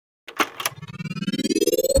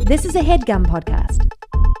This is a HeadGum podcast.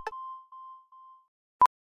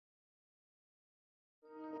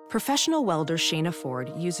 Professional welder Shayna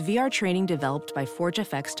Ford used VR training developed by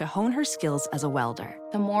ForgeFX to hone her skills as a welder.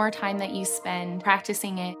 The more time that you spend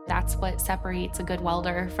practicing it, that's what separates a good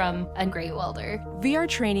welder from a great welder. VR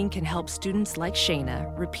training can help students like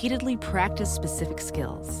Shayna repeatedly practice specific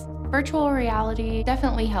skills. Virtual reality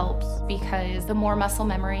definitely helps because the more muscle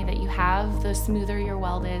memory that you have, the smoother your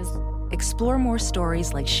weld is. Explore more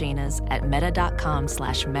stories like Shayna's at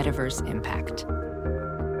meta.com/metaverseimpact.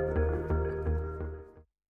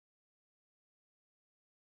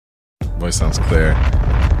 Voice sounds clear.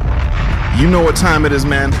 You know what time it is,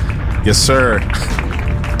 man. Yes, sir.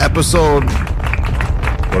 Episode.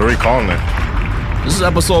 What are we calling it? This is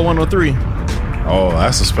episode 103. Oh,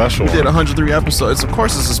 that's a special We one. did 103 episodes. Of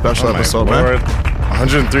course, it's a special Oh, my episode, Lord. man.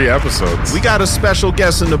 103 episodes. We got a special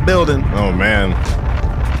guest in the building. Oh, man.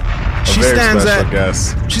 She very stands special at.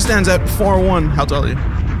 guest. She stands at 4'1". How tall are you?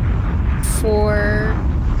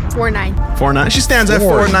 4'9". 4'9". She stands at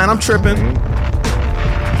 4'9". I'm tripping.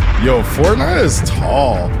 Yo, 4'9" is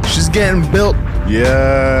tall. She's getting built.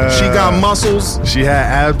 Yeah. She got muscles. She had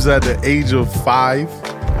abs at the age of 5.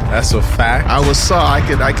 That's a fact.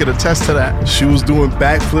 I could attest to that. She was doing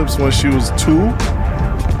backflips when she was 2.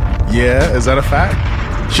 Yeah, is that a fact?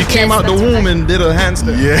 She came out the that's womb right. and did a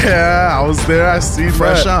handstand. Yeah, I was there. I see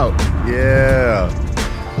Fresh that. out. Yeah.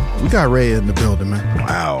 We got Ray in the building, man.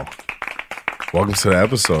 Wow. Welcome to the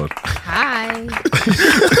episode. Hi.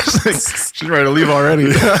 She's ready to leave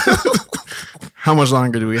already. How much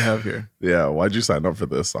longer do we have here? Yeah, why'd you sign up for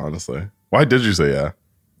this, honestly? Why did you say yeah?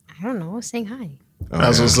 I don't know. Saying hi. Oh,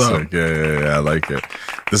 That's what's up. sick. Yeah, I like it.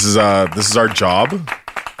 This is our job.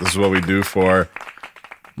 This is what we do for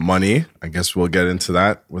money. I guess we'll get into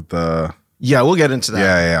that with the Yeah, we'll get into that.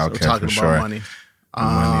 Yeah, So okay, we're talking for about sure. money.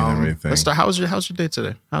 money and everything. Let's start. How's your day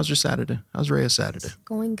today? How's your Saturday? How's Ray's Saturday?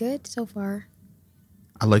 Going good so far.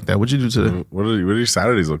 I like that. What'd you do today? What do your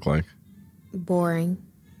Saturdays look like? Boring.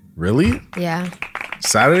 Really? Yeah.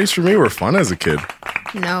 Saturdays for me were fun as a kid.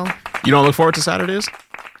 No. You don't look forward to Saturdays?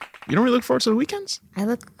 You don't really look forward to the weekends? I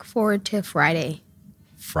look forward to Friday.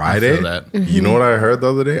 Friday? I feel that. You know what I heard the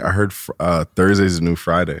other day? I heard Thursday's a new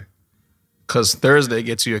Friday. Because Thursday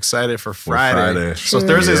gets you excited for Friday. Friday. So True.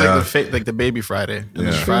 Thursday's Yeah. like the baby Friday. And then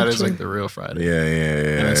Yeah. Friday's True. like the real Friday.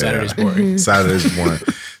 Yeah. And then Saturday's boring. Saturday's boring.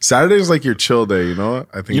 Saturday's like your chill day, you know?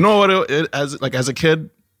 I think. You know what? As a kid,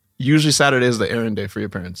 usually Saturday is the errand day for your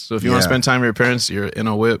parents. So if you want to Yeah. spend time with your parents, you're in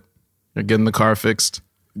a whip. You're getting the car fixed.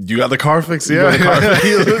 You got the car fixed? got Yeah. the car fixed.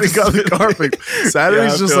 You literally got the car fixed. Saturday's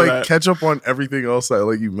Yeah, I just feel like that. catch up on everything else that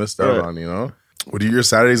like you missed out Right. on, you know? What do your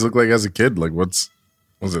Saturdays look like as a kid? Like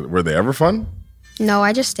were they ever fun? No,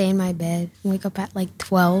 I just stay in my bed. Wake up at like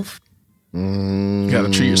 12. You got to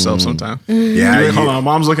treat yourself sometime. Yeah. You're like, hold on,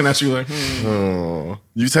 mom's looking at you like, Oh.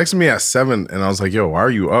 You texted me at 7 and I was like, yo, why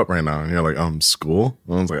are you up right now? And you're like, school.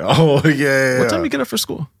 And I was like, oh yeah. What time you get up for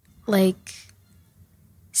school? Like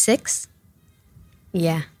 6?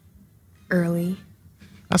 Yeah. Early.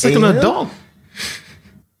 That's like an AM? adult.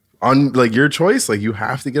 On like your choice? Like you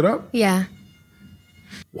have to get up? Yeah.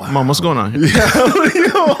 Mom, what's going on here?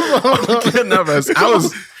 Getting up at- I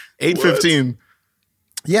was 8:15.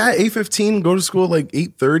 Yeah, 8:15, go to school like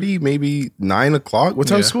 8:30, maybe 9 o'clock. What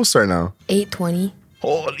time Yeah. does school start now? 8:20.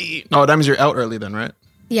 Holy. No, that means you're out early then, right?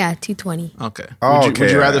 Yeah, 2:20. Okay. Oh, Would you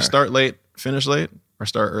okay, rather yeah. start late, finish late, or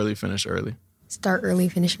start early, finish early? Start early,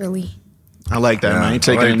 finish early. I like that, man. You I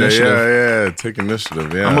taking like that. initiative. Yeah, take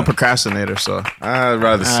initiative. Yeah. I'm a procrastinator, so I'd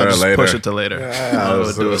rather I start just later. push it to later. Yeah, I I would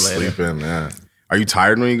was do it later. sleeping. Yeah. Are you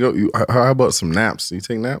tired when you go? How about some naps? Do you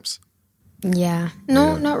take naps? Yeah.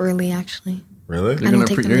 No, not really, actually. Really? You're don't gonna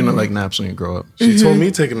take them you're gonna anymore. like naps when you grow up. She told me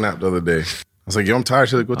to take a nap the other day. I was like, yo, I'm tired.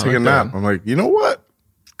 She's like, go take a like nap. that. I'm like, you know what?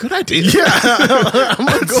 Good idea. Yeah. I'm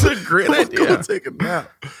gonna That's a great I'm gonna idea. Go take a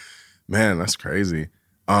nap. Man, that's crazy.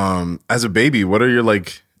 As a baby, what are your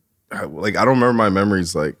like I don't remember my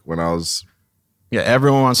memories like when I was Yeah,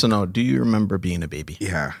 everyone wants to know, do you remember being a baby?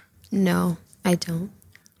 yeah. No, I don't.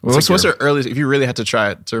 What's your earliest, if you really had to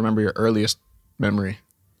try it to remember your earliest memory,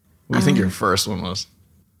 what do you think your first one was?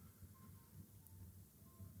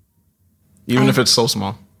 Even if it's so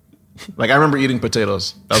small. Like I remember eating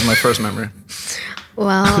potatoes. That was my first memory.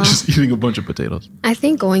 Well, Just eating a bunch of potatoes. I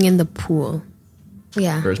think going in the pool.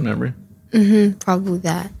 Yeah, First memory. probably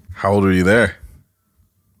that. How old were you there?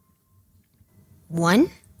 1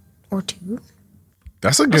 or 2.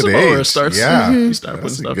 That's a good That's about age. where it starts. Yeah. You start putting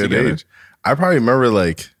That's a stuff good together. age. I probably remember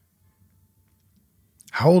like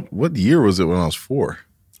what year was it when I was 4?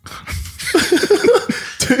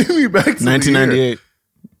 Take me back to 1998.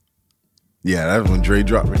 Yeah, that's when Dre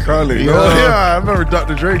dropped the Chronic. Yeah. Oh, yeah, I remember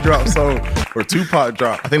Dr. Dre dropped song or Tupac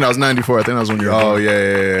dropped. I think that was 94. I think that was when you were Oh born.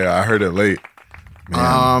 yeah. I heard it late.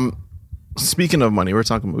 Man. Speaking of money, we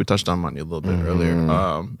touched on money a little bit earlier.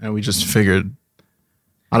 And we just figured,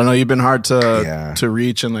 I don't know, you've been hard to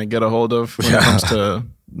reach and like get a hold of when it comes to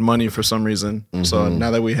money for some reason. So now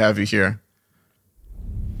that we have you here,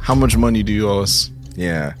 how much money do you owe us?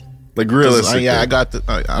 Yeah. Like realistically. I got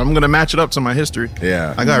I'm gonna match it up to my history.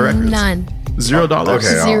 Yeah. I got records. None. $0.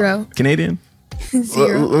 Okay. Zero. Canadian.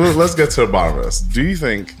 Zero. Let's get to the bottom of this. Do you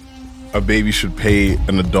think a baby should pay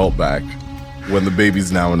an adult back when the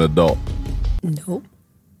baby's now an adult? Nope.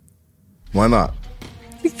 Why not?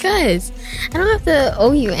 Because I don't have to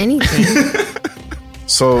owe you anything.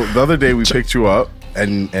 So the other day we picked you up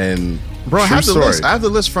and Bro, I true have the story. list. I have the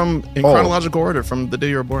list from in chronological order from the day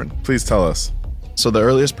you were born. Please tell us. So the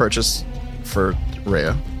earliest purchase for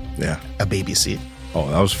Rhea, Yeah. a baby seat. Oh,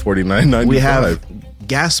 that was $49.95. We have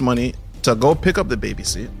gas money to go pick up the baby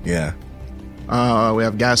seat. Yeah. We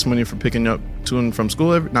have gas money for picking up to and from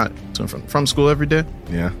school from school every day.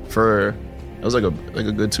 Yeah. For it was like a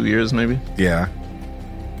good 2 years maybe. Yeah.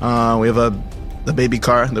 We have the baby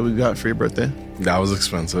car that we got for your birthday. That was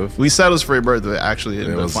expensive. We said it was for your birthday. Actually,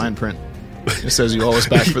 in the fine print, it says you owe us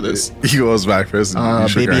back for this. You owe us back for this.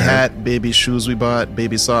 Baby hat, baby shoes we bought,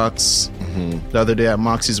 baby socks. The other day at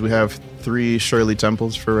Moxie's we have 3 Shirley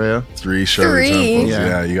Temples for Rhea. 3 Shirley Temples. Yeah.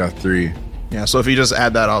 Yeah, you got 3. Yeah, so if you just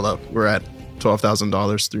add that all up, we're at $12,000,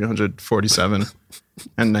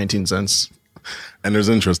 $347.19. And there's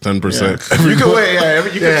interest 10%. Yeah. You can wait. Yeah, you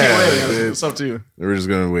can keep waiting. It's up to you. We're just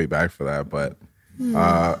gonna wait back for that, but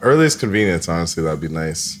earliest convenience, honestly, that'd be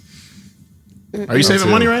nice. Are you saving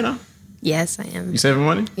money right now? Yes, I am. You saving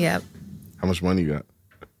money? Yep. How much money you got?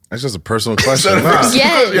 That's just a personal question. Yes.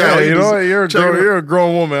 Yeah, you know what? Check it out. You're a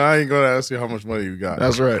grown woman. I ain't gonna ask you how much money you got.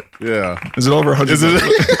 That's right. Yeah. Is it over 100? Is it?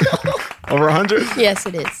 Over 100? Yes,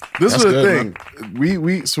 it is. This That's is the good,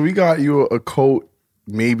 thing. We got you a coat.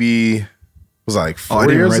 Maybe was that like 4 I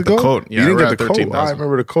didn't years write the ago? coat. Yeah, you didn't we're get at the coat. 13,000. I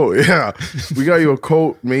remember the coat. Yeah, we got you a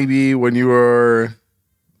coat. Maybe when you were.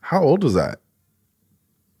 How old was that?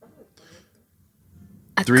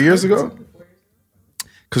 3 years ago.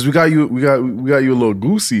 Because we got you a little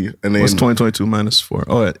goosey, and then What's 2022 minus 4?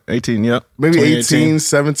 Oh, 18, yep. maybe 2018. 18,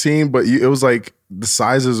 17, but it was like the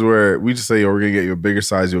sizes where we just say, we're going to get you a bigger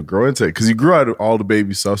size, you'll grow into it. Because you grew out of all the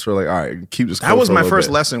baby stuff, so we're like, all right, keep this coat That was for a my little first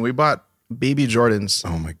bit. lesson. We bought baby Jordans.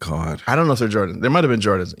 Oh my God. I don't know if they're Jordans. There might have been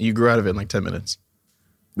Jordans. You grew out of it in like 10 minutes.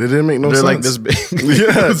 They didn't make no They're sense. like this big.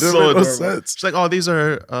 Yeah, it It's didn't so make no adorable. sense. She's like, oh, these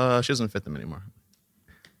are, she doesn't fit them anymore.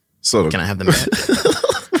 So Can I have them back?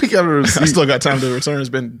 we got a I receipt. still got time to return. It's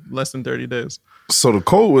been less than 30 days. So the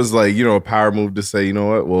coat was like, a power move to say, you know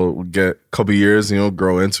what, we'll get a couple years,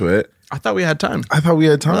 grow into it. I thought we had time. I thought we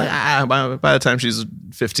had time. Like, by the time she's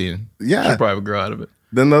 15, Yeah. she'll probably grow out of it.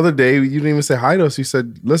 Then the other day, you didn't even say hi to us. You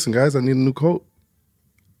said, listen, guys, I need a new coat.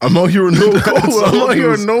 I'm out here with no coat. I'm out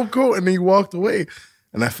here with no coat. And then you walked away.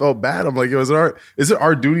 And I felt bad. I'm like, yo, is it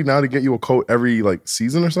our duty now to get you a coat every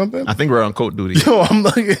season or something? I think we're on coat duty. Yo, I'm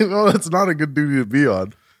like, that's not a good duty to be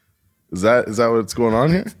on. Is that what's going on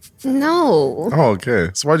here? No. Oh, okay.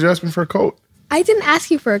 So why'd you ask me for a coat? I didn't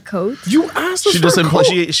ask you for a coat. You asked us She for just a coat.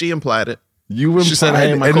 she implied it. You implied, She said,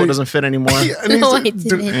 "Hey, my and coat then- doesn't fit anymore." And he No, said, I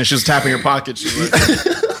didn't. And she's tapping her pocket. She's like,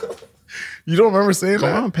 you don't remember saying "Come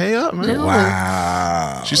that? on, pay up, man." No.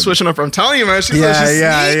 Wow. She's switching up. I'm telling you, man. She's Yeah, she's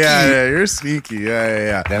yeah, sneaky. yeah. You're sneaky.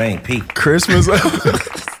 Yeah. That ain't peak. Christmas.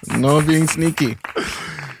 No being sneaky.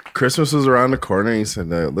 Christmas was around the corner, and you said,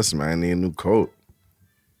 "Listen, man, I need a new coat."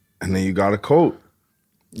 And then you got a coat.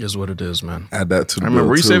 Is what it is, man. Add that to the I remember. bill,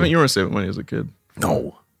 Were you too. saving? You weren't saving money as a kid.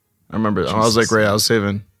 No. I remember. I was like, Ray, I was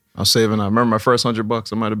saving. I remember my first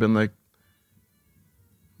 $100. I might have been like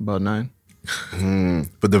about 9.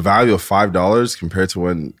 But the value of $5 compared to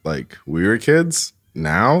when we were kids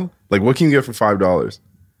now, what can you get for $5?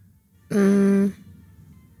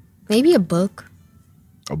 Maybe a book.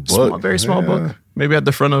 A book, Very small book. Maybe at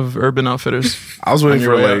the front of Urban Outfitters. I was waiting On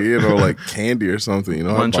for your way candy or something.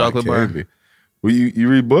 One I'd buy chocolate bar. candy. Well, you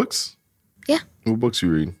read books? Yeah. What books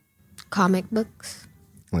you read? Comic books.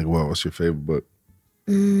 What's your favorite book?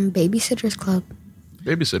 Babysitter's Club.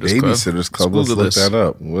 Babysitter's Club. Babysitter's Club. Let's Let's Google look this. that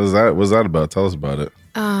up. What's that about? Tell us about it.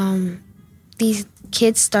 These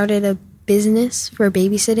kids started a business for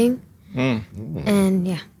babysitting. And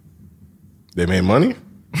yeah. They made money?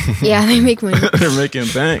 Yeah, they make money. They're making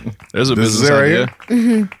bank. There's a This is business it right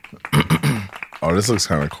idea. here? Oh, this looks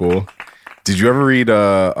kind of cool. Did you ever read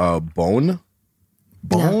Bone?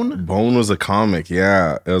 Bone? Bone was a comic.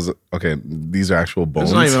 Yeah, it was okay. These are actual bones.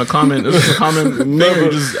 It's not even a comment. It's just a comment thing.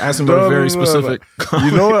 You're just asking about a very specific.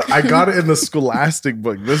 You know what? I got it in the Scholastic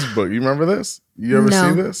book. This book. You remember this? You ever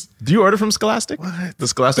see this? Do you order from Scholastic? What? The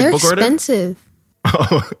Scholastic They're book order? expensive.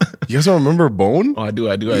 You guys don't remember Bone? Oh, I do.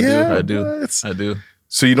 Yeah, I do. what? I do.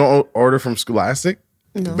 So you don't order from Scholastic?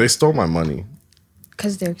 No. They stole my money.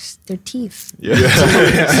 Because they're teeth. Yeah.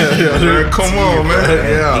 Come on, man.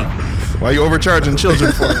 Yeah. Why you overcharging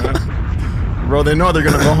children for, man? Bro, they know they're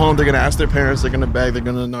going to go home. They're going to ask their parents. They're going to beg. They're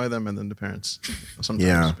going to annoy them. And then the parents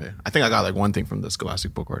sometimes pay. I think I got like one thing from the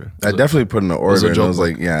Scholastic book order. I definitely put in the order. a And joke I was book.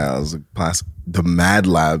 like, yeah, it was like plastic. The Mad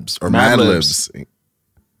Labs or Mad Mad Libs. Libs.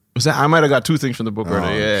 Was that? I might have got 2 things from the book order.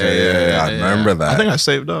 okay, yeah. I remember that. I think I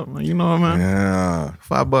saved up. You know what, man? Yeah.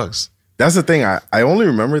 $5. That's the thing. I only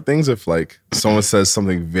remember things if like someone says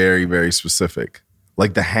something very, very specific.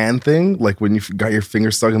 Like the hand thing, like when you got your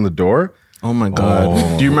finger stuck in the door. Oh my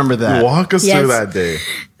God. Do you remember that? Walk us Yes. through that day.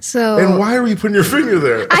 So And why were you putting your finger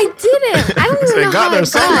there? I didn't. I don't even know got how there it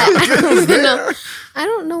somehow. got. I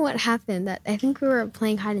don't know what happened. That I think we were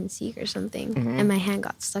playing hide and seek or something, and my hand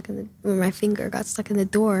got stuck or my finger got stuck in the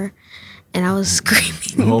door, and I was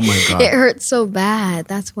screaming. Oh my God. It hurt so bad.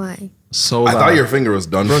 That's why. So I loud. thought your finger was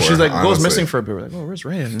done Bro, for. she's like, goes honestly. missing for a bit. We're like, oh, where's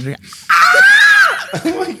Ray? And,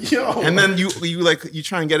 Yo. and then you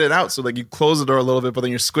try and get it out. So like you close the door a little bit, but then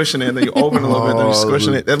you're squishing it, and then you open a little bit, then you're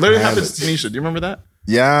squishing it. That literally happens to Tanisha. Do you remember that?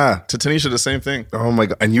 Yeah. To Tanisha, the same thing. Oh my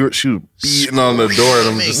God. And she was beating on the door, and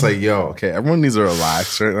I'm just like, yo, okay, everyone needs to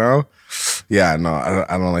relax right now. Yeah, no,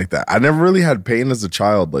 I don't like that. I never really had pain as a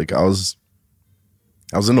child. Like I was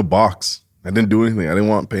in a box. I didn't do anything. I didn't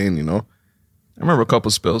want pain, you know? I remember a couple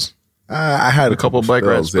spills. I had a couple bike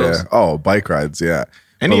ride spills. Yeah. Oh, bike rides, yeah.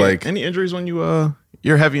 Any But like, any injuries when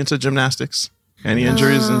you're heavy into gymnastics? Any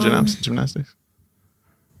injuries in gymnastics?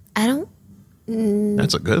 I don't.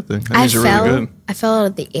 That's a good thing. That I means you're fell. really good. I fell out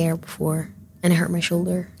of the air before, and it hurt my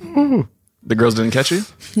shoulder. The girls didn't catch you,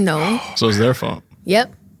 No. so it's their fault.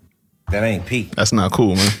 Yep. That ain't Pete. That's not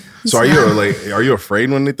cool, man. so are you afraid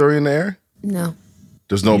when they throw you in the air? No.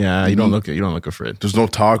 There's no Yeah, you don't look afraid. There's no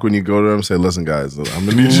talk when you go to them and say, listen, guys, I'm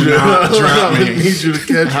gonna need you not drown I'm gonna me. need you to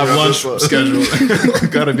catch Have me on lunch this one."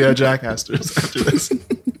 scheduled. Gotta be at Jack Astor's after this.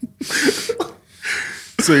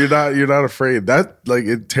 So you're not afraid. That like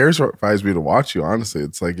it terrifies me to watch you, honestly.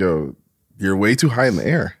 It's like, yo, you're way too high in the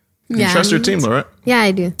air. You trust your team, though, right? Yeah,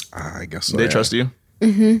 I do. I guess so. They yeah. trust you.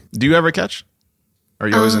 Mm-hmm. Do you ever catch? Or are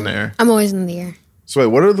you always in the air? I'm always in the air. So wait,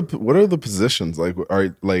 what are the positions? Like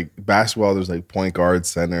are like basketball, there's like point guard,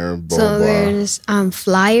 center, blah So blah blah. there's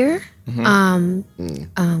flyer, main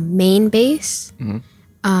base,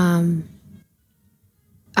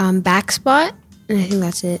 back spot, and I think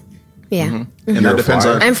that's it. Yeah. And You're that a depends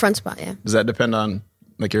flyer? on, I'm front spot, yeah. does that depend on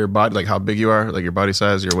like your body, like how big you are, like your body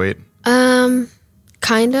size, your weight?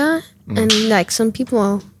 Kinda. And like some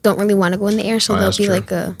people don't really want to go in the air, so they'll that's be true.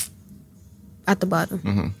 like at the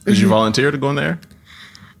bottom. Did you volunteer to go in the air?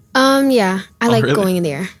 Yeah. I like really? going in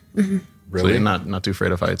the air. So Really? you're not too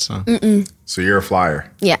afraid of heights, huh? So you're a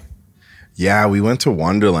flyer. Yeah. Yeah, we went to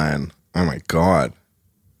Wonderland. Oh my God.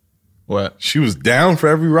 What? She was down for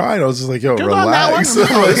every ride. I was just like, yo, Get on that relax. one.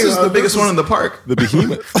 Oh, this is the biggest one in the park. The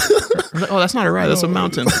behemoth. Oh, that's not a ride. That's a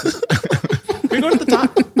mountain. We go to the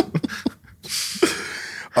top.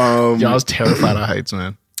 Yeah, I was terrified of heights,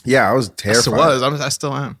 man. Yeah, I was I terrified. was. I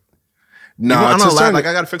still am. No, I'm it's not just ladder. starting- Like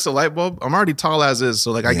I gotta fix a light bulb. I'm already tall as is,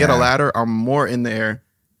 so like I get a Yeah. ladder, I'm more in the air,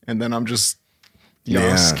 and then I'm just,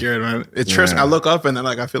 Yeah. I'm scared, man. It trips. Yeah. I look up and then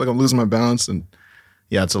like I feel like I'm losing my balance, and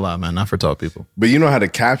yeah, it's a lot, man. Not for tall people. But you know how to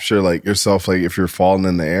capture like yourself, like if you're falling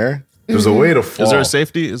in the air. There's a way to fall. Is there a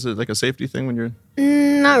safety? Is it like a safety thing when you're?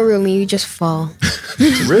 Not really. You just fall.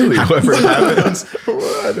 Really? However it happens.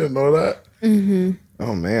 Well, I didn't know that. Mm-hmm.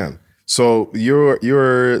 Oh man. So you're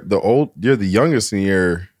the youngest in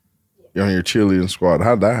your cheerleading squad.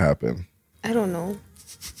 How'd that happen? I don't know.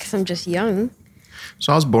 Because I'm just young.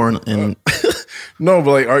 So I was born in. No,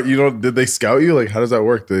 but like, did they scout you? Like, how does that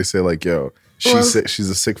work? Do they say like, yo, she's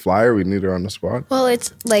a sick flyer. We need her on the squad. Well,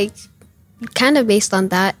 it's like kind of based on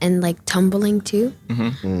that and like tumbling too.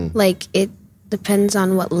 Like it depends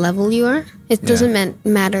on what level you are. It doesn't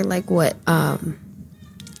matter like what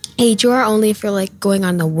age you are. Only if you're like going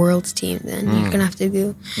on the world's team, then you're gonna have to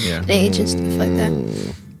do Yeah. age and stuff like that.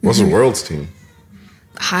 What's the world's team?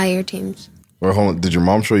 Higher teams. Or hold on, did your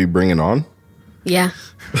mom show you Bring It On? Yeah.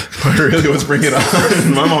 I really was Bring It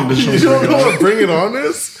On. My mom didn't show me You don't Bring It know On. what Bring It On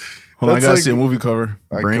is? Hold on, I That's gotta like- see a movie cover.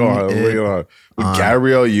 Bring it on. With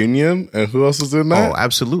Gabrielle Union and who else was in that? Oh,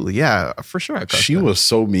 absolutely. Yeah, for sure. I She was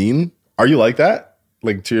so mean. Are you like that?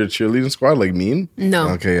 Like to your cheerleading squad? Like mean? No.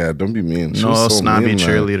 Okay, yeah. Don't be mean. She No was so snobby mean, man.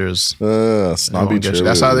 cheerleaders. Snobby Get you.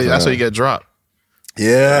 cheerleaders. That's how you get dropped.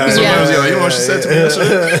 Yeah. Sometimes, you know what she said to me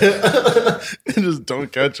yesterday? Just don't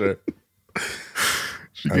catch her.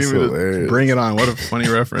 She gave me the bring it on. What a funny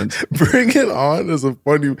reference. Bring it on is a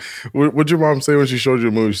funny. What'd your mom say when she showed you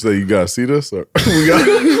the movie? She said, "You gotta see this." Or we got.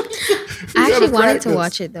 I actually wanted to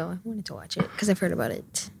watch it though. I wanted to watch it because I've heard about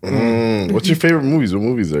it. What's your favorite movies? What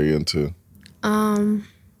movies are you into? I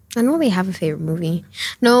don't really have a favorite movie.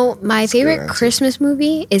 No, my favorite Christmas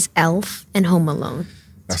movie is Elf and Home Alone.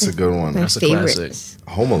 That's a good one. That's a classic.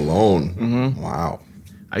 Home Alone. Mm-hmm. Wow.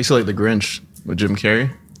 I used to like The Grinch with Jim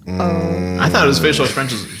Carrey. I thought his facial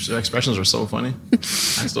expressions were so funny.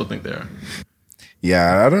 I still think they are.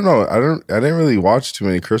 Yeah, I don't know. I didn't really watch too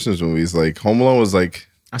many Christmas movies. Like Home Alone was like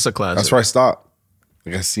that's a classic. That's where I stopped.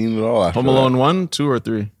 Like I seen it all. Home Alone 1, 2, or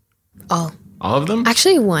 3? All of them?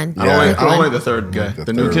 Actually, 1. I don't like the third guy.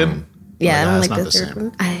 The new kid? One. Yeah, I don't like the third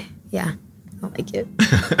one. I don't like it.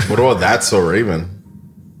 What about That's So Raven?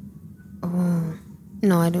 Oh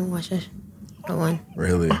no, I didn't watch it. The one.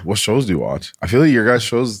 Really? What shows do you watch? I feel like your guys'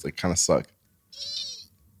 shows like kind of suck.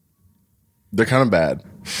 They're kind of bad.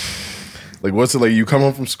 Like, what's it like? You come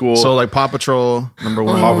home from school. So, like Paw Patrol, number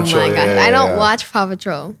 1. Oh my God. I don't watch Paw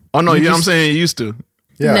Patrol. Oh, no, I'm saying you used to.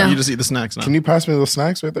 Yeah. No. You just eat the snacks now. Can you pass me the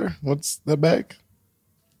snacks right there? What's that bag?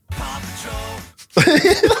 Paw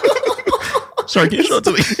Patrol. Sorry, can you show it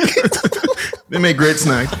to me? They make great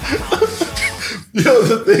snacks. Yo,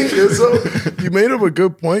 the thing is, though, you made up a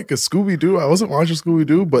good point because Scooby-Doo, I wasn't watching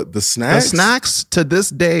Scooby-Doo, but the snacks. The snacks to this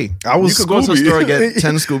day. You could go to a store and get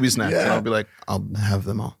 10 Scooby snacks, and I'll be like, I'll have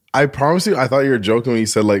them all. I promise you, I thought you were joking when you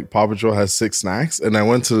said like Paw Patrol has 6 snacks, and I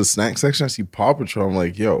went to the snack section. I see Paw Patrol. I'm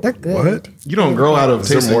like, yo, they're good. What? You don't grow out of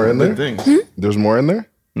tasting more in there. Things. There's more in there.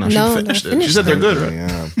 No, she finished it. She said they're good, right?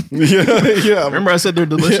 Yeah. Remember, I said they're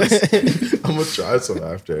delicious. I'm gonna try some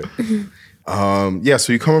after.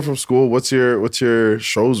 So you coming from school? What's your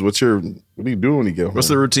shows? What do you do when you get home? What's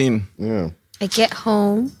the routine? Yeah, I get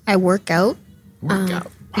home. I work out.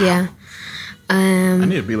 Yeah. I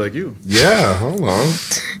need to be like you. Yeah, hold on.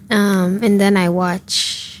 And then I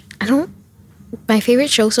watch. My favorite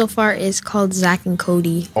show so far is called Zack and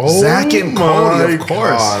Cody. Oh, Zack and Cody, of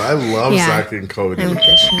course. God, I love Zack and Cody. I like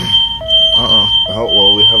this show. Oh,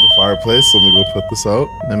 well, we have the fireplace. Let me go put this out.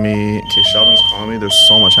 Okay, Sheldon's calling me. There's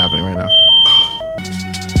so much happening right now.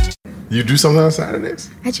 You do something on Saturdays?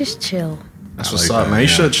 I just chill. That's what's up, man. You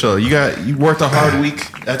should chill. You worked a hard week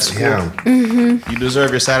at school. Yeah. Mm-hmm. You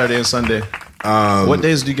deserve your Saturday and Sunday. What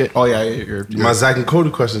days do you get? Oh, yeah. You're my Zack and Cody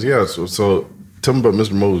questions, yeah. So tell me about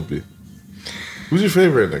Mr. Mosby. Who's your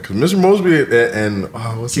favorite in there? Because Mr. Mosby and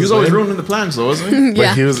what's he was always ruining the plans, though, wasn't he?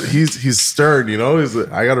 Like he's stern, you know. He's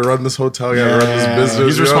like, I got to run this hotel. I got to run this business.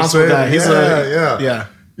 He's a responsible guy. He's yeah.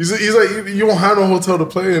 He's like, you won't have no hotel to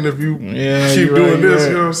play in if you keep doing this.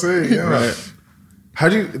 You know what I'm saying? Yeah. Right. How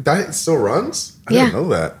do you? That still runs? I didn't know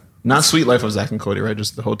that. Not Sweet Life of Zack and Cody, right?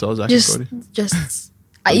 Just the hotel Zack and Cody.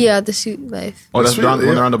 The Sweet Life. Oh, that's when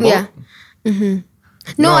they're on the boat. Yeah. Mm-hmm.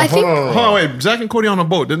 No, I think. Hold on, wait. Zack and Cody on a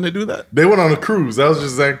boat. Didn't they do that? They went on a cruise. That was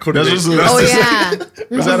just Zack and Cody. Was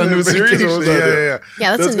that a new series?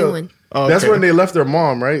 Yeah, that's a new one. Oh, okay. That's when they left their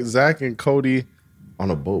mom, right? Zack and Cody on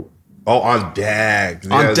a boat. Oh, on deck.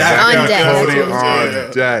 On deck. Cody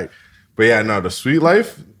on deck. But yeah, no, the Sweet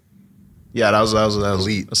Life. Yeah, that was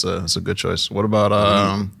elite. That's a good choice. What about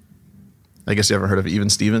I guess you ever heard of Even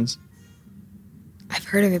Stevens? I've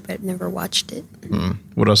heard of it, but I've never watched it.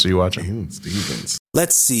 What else are you watching? Even Stevens.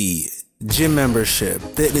 Let's see. Gym membership,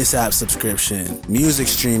 fitness app subscription, music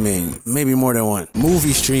streaming, maybe more than one.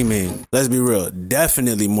 Movie streaming, let's be real,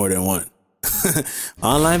 definitely more than one.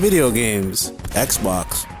 Online video games,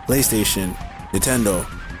 Xbox, PlayStation, Nintendo.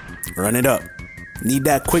 Run it up. Need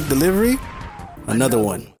that quick delivery? Another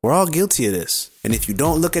one. We're all guilty of this. And if you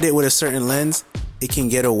don't look at it with a certain lens, it can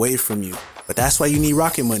get away from you. But that's why you need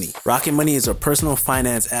Rocket Money. Rocket Money is a personal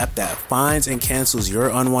finance app that finds and cancels your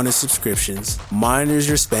unwanted subscriptions, monitors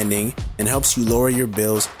your spending, and helps you lower your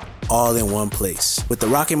bills all in one place. With the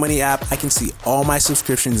Rocket Money app, I can see all my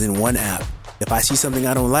subscriptions in one app. If I see something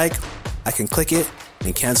I don't like, I can click it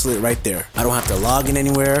and cancel it right there. I don't have to log in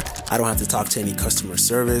anywhere. I don't have to talk to any customer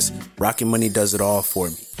service. Rocket Money does it all for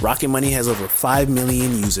me. Rocket Money has over 5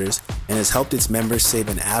 million users and has helped its members save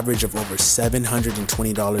an average of over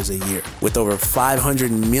 $720 a year, with over $500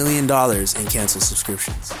 million in canceled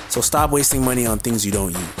subscriptions. So stop wasting money on things you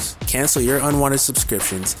don't use. Cancel your unwanted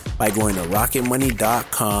subscriptions by going to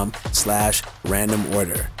rocketmoney.com/random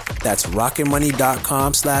order. That's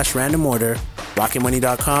rocketmoney.com/random order.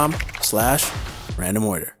 rocketmoney.com/random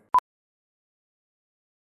order.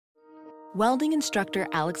 Welding instructor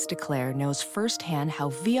Alex DeClaire knows firsthand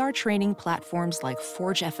how VR training platforms like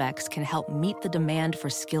ForgeFX can help meet the demand for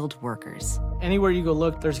skilled workers. Anywhere you go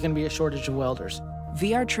look, there's going to be a shortage of welders.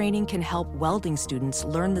 VR training can help welding students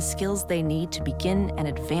learn the skills they need to begin and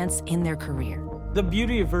advance in their career. The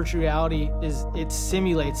beauty of virtual reality is it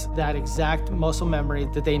simulates that exact muscle memory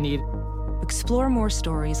that they need. Explore more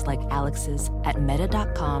stories like Alex's at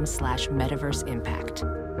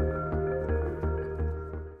meta.com/metaverseimpact.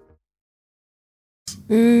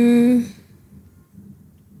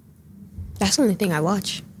 That's the only thing I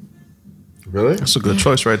watch. Really? That's a good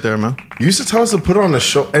choice right there, man. You used to tell us to put on a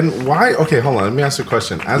show. And why? Okay, hold on. Let me ask you a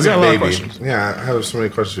question. As a baby. Yeah, I have so many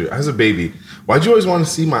questions for you. As a baby, why'd you always want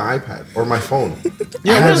to see my iPad or my phone?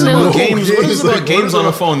 Yeah, what is it about games? What is it about games on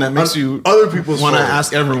a phone that makes you other people's want to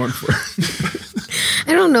ask everyone for?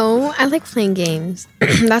 I don't know. I like playing games.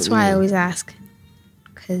 That's why I always ask.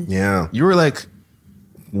 Yeah. You were like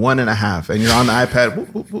 1.5 and you're on the iPad.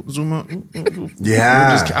 Whoop, whoop, whoop, zoom out. Whoop, whoop, whoop.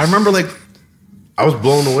 Yeah. I remember like, I was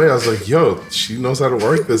blown away. I was like, yo, she knows how to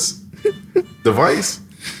work this device.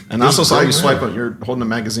 And I also saw you swipe it. You're holding a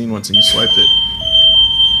magazine once and you swiped it.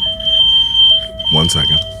 1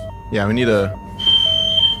 second. Yeah, we need a...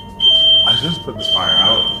 I just put this fire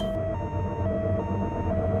out.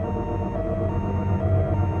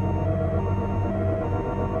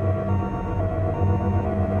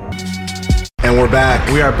 And we're back.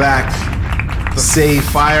 We are back. The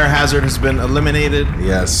fire hazard has been eliminated.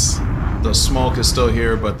 Yes. The smoke is still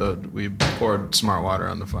here, but we poured smart water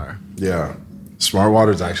on the fire. Yeah. Smart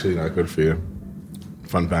water is actually not good for you.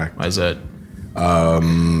 Fun fact. Why is that?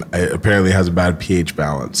 It apparently has a bad pH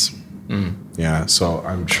balance. Yeah, so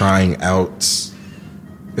I'm trying out. Is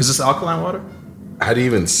this alkaline water? How do you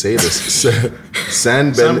even say this?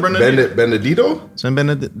 San Benedito? San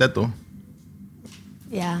Benedetto.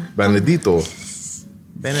 Yeah. Benedito.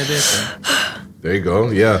 Benedetto. There you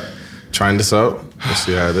go. Yeah. Trying this out. Let's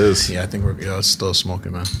see how it is. Yeah, I think it's still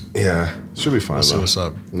smoking, man. Yeah. Should be fine. Let's see what's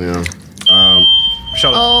up. Yeah.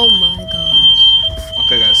 Shut up. Oh my gosh.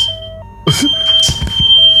 Okay, guys.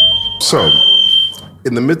 So,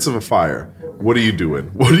 in the midst of a fire, what are you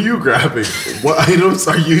doing? What are you grabbing? What items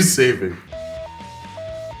are you saving?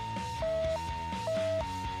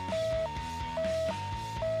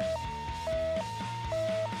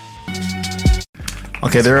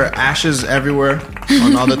 Okay, there are ashes everywhere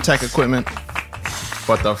on all the tech equipment,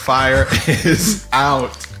 but the fire is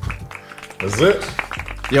out. That's it?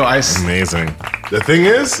 Yo, Amazing. The thing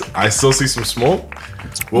is, I still see some smoke.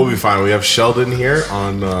 We'll be fine. We have Sheldon here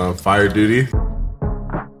on fire duty.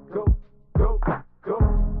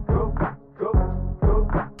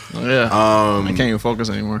 Yeah. I can't even focus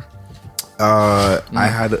anymore. I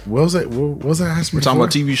had what was I asking? We're talking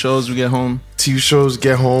about TV shows. We get home. TV shows.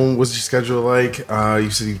 Get home. What's your schedule like? You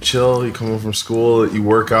said you chill. You come home from school. You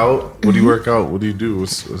work out. What do you work out? What do you do?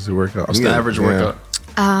 What's your workout? What's the average workout?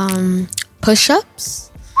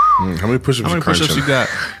 Push-ups. How many push-ups? How many push-ups you got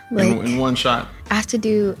Like- in one shot? I have to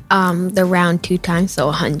do the round 2 times, so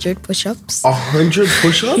 100 push-ups. 100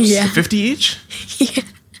 push-ups? Yeah. 50 each? Yeah.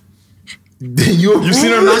 You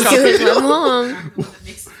seen her knock out Do it with 50? my mom.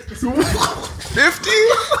 50?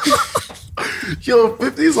 Yo,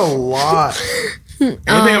 50 is a lot. Anything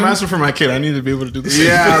I'm asking for my kid, I need to be able to do the same.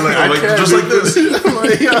 Yeah, like, I can't just do like this.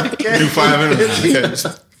 I can't. Do 5 minutes. Okay,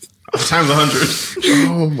 just times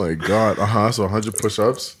 100. Oh my god. So 100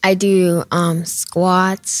 push-ups. I do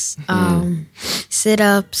squats,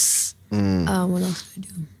 sit-ups. What else do I do?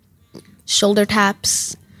 Shoulder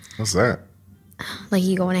taps. What's that? Like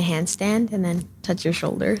you go in a handstand and then touch your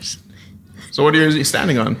shoulders. So what are you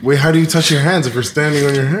standing on? Wait, how do you touch your hands if you're standing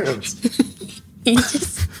on your hands? You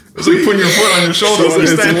just, It's like putting your foot on your shoulder while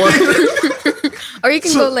you're standing. or you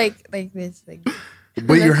can go like this. Like,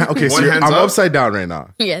 But your okay, so One hand's I'm up? upside down right now.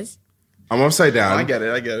 yes. I'm upside down. I get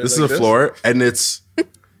it. This Like is the floor, and it's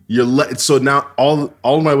so now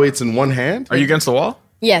all my weight's in one hand. Are you against the wall?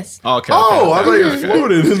 Yes. Oh, okay. Oh, I okay. thought you were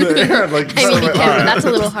floating in the air. Like, I mean, you can, but that's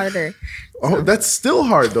a little harder. oh, that's still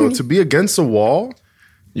hard though to be against the wall.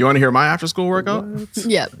 You want to hear my after school workout?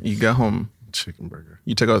 Yep. You get home. Chicken burger.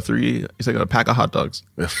 You take out a pack of hot dogs.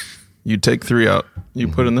 Yeah. You take 3 out. You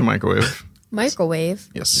put it in the microwave. Microwave.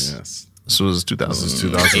 Yes. Yes. This was 2000. This is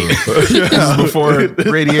 2000. This is before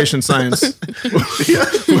radiation science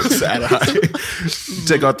was at a high. You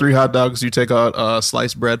take out 3 hot dogs. You take out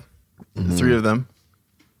sliced bread, 3 of them,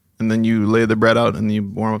 and then you lay the bread out and you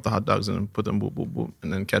warm up the hot dogs and then put them boop boop boop,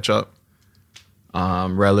 and then ketchup,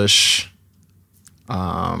 relish,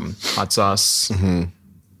 hot sauce.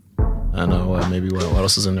 I know maybe what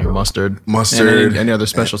else is in there? Mustard, Mustard, and any other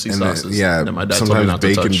specialty sauces. Yeah, that my dad told me sometimes not to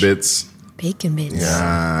bacon touch. bits. bacon bits.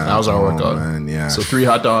 Yeah. That was our workout. Man, yeah. So 3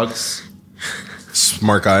 hot dogs,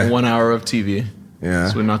 Smart guy. 1 hour of TV. Yeah.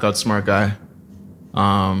 So we knock out Smart Guy,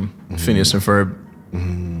 Phineas and Ferb.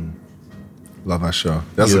 Love that show.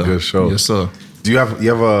 That's a good show. Yes, sir. Do you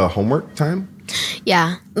have a homework time?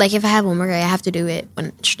 Yeah, like if I have homework, I have to do it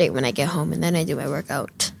straight when I get home, and then I do my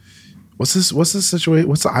workout. What's this situation?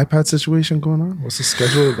 What's the iPad situation going on? What's the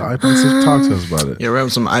schedule of the iPad situation? Talk to us about it. Yeah, we're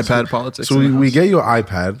having some iPad politics. So we get you an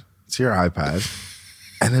iPad. It's your iPad.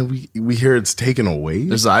 And then we hear it's taken away.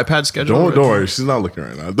 There's the iPad schedule. Don't worry. She's not looking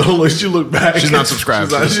right now. Don't let you look back. She's not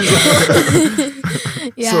subscribed.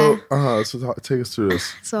 Yeah. So take us through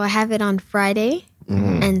this. So I have it on Friday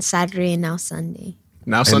and Saturday and now Sunday.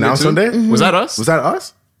 Now Sunday. Now too? Sunday? Was that us? Was that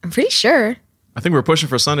us? I'm pretty sure. I think we were pushing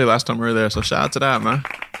for Sunday last time we were there. So shout out to that, man.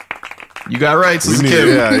 You got rights as a Yeah,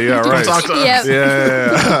 kid. you got Don't rights. talk to us. Yep.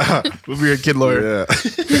 Yeah. We'll be your kid lawyer. Yeah.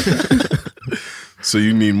 So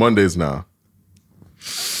you need Mondays now.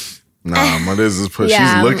 Nah, Mondays is push.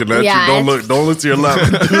 Yeah, She's looking at yeah, you. Don't look to your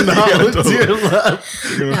left. Do not look to your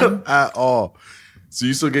left at all. So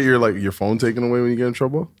you still get your phone taken away when you get in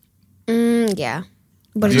trouble? Yeah.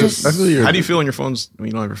 But it just, I feel you're- How do you feel on your phones when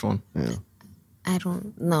you don't have your phone? Yeah. I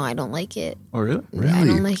don't like it. Oh, really? Yeah, I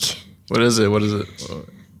don't like it. What is it? What is it?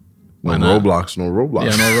 Why No not? Roblox. No Roblox.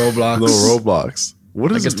 Yeah, no Roblox. No Roblox.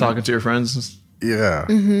 What I is guess it? talking to your friends. Yeah.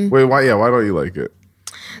 Wait, why? Yeah, why don't you like it?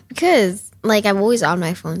 Because, like, I'm always on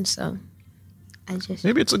my phone, so I just...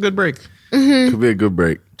 Maybe it's a good break. Could be a good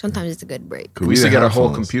break. Sometimes it's a good break. Could We used to didn't get our have whole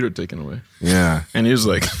phones. computer taken away. Yeah. And he was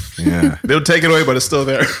like, Yeah. they'll take it away, but it's still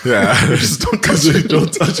there. Yeah. Just don't touch it.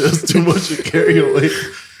 Don't touch us too much. You carry it away.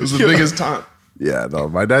 It was the biggest time. Yeah, no,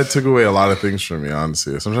 my dad took away a lot of things from me,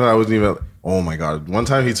 honestly. Sometimes I wasn't even, oh my God. One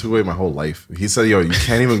time he took away my whole life. He said, yo, you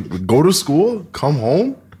can't even go to school, come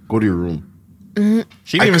home, go to your room. He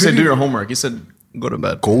didn't even say do your homework. He said go to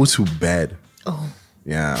bed. Go to bed. Oh.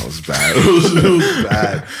 Yeah, it was bad. It was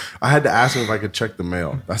bad. I had to ask him if I could check the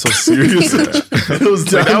mail. That's how serious it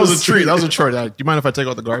was. Like, that was a treat. That was a chore. Dad. Do you mind if I take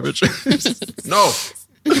out the garbage? No.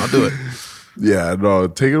 I'll do it. Yeah, no,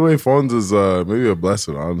 taking away phones is maybe a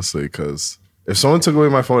blessing, honestly, because if someone took away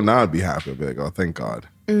my phone now, I'd be happy. I'd be like, oh, thank God.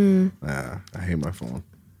 Yeah, I hate my phone.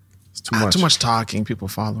 It's too much. Too much talking, people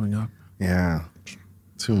following up. Yeah,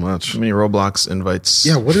 too much. Too many Roblox invites.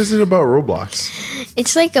 Yeah, what is it about Roblox?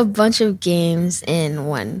 It's like a bunch of games in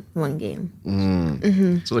one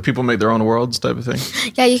game. So like people make their own worlds type of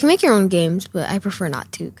thing. Yeah, you can make your own games, but I prefer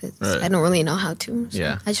not to because Right. I don't really know how to. So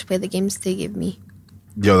Yeah. I just play the games they give me.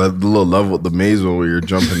 Yo, that little level, the maze one where you're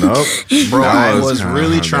jumping up. Bro, that I was kinda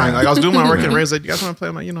really hard, trying. man. Like I was doing my work and Ray's like, you guys want to play?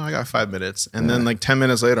 I'm like, I got 5 minutes. And then like 10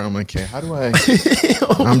 minutes later, I'm like, okay, how do I?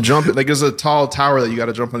 I'm jumping. Like there's a tall tower that you got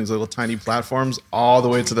to jump on these little tiny platforms all the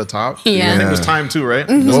way to the top. Yeah. And it was time too, right?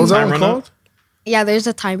 What was that Time one run up? called? Yeah, there's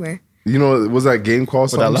a timer. You know, was that game called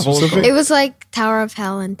that something level was specific? It was like Tower of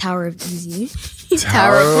Hell and Tower of Easy.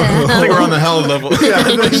 Tower of I think we're on the hell level. Yeah, I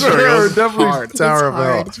think so. We're definitely hard. Tower of It's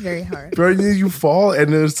hard. Hell. It's very hard. Bro, you fall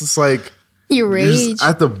and it's just like You you're rage. just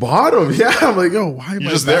at the bottom. Yeah, I'm like, yo, why am I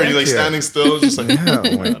You're just there. back You're like here? standing still. Just like, Yeah,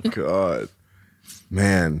 oh my God.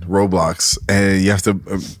 Man, Roblox. And you have to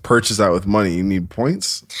purchase that with money. You need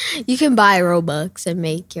points? You can buy Robux and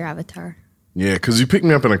make your avatar. Yeah, because you picked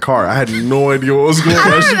me up in a car. I had no idea what was going on. I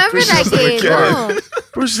don't She remember picked that us in a game. car. No.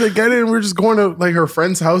 Bro, she's like, get in. We're just going to like her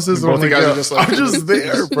friends' houses. Both I'm you like, guys yo, are just like- I'm just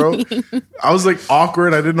there, bro. I was like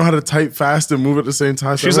awkward. I didn't know how to type fast and move at the same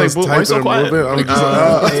time. So she's I like, was why you so typing and quiet? moving. I'm Like,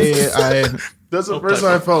 just like, I that's the first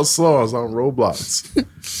time I felt slow. I was on Roblox.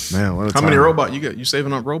 Man, what a How many time. Robux you get? You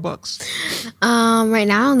saving up Robux? Right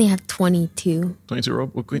now I only have 22 22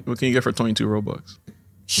 Robux. What can you get for 22 Robux? That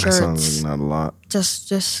shirts. sounds like not a lot.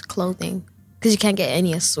 Just clothing. Because you can't get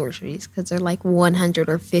any accessories because they're like 100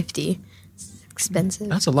 or 50. It's expensive.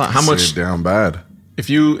 That's a lot. How much? You're down bad.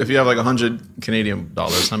 If you have like 100 Canadian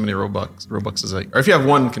dollars, how many Robux is that? Or if you have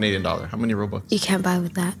 $1 Canadian, how many Robux? You can't buy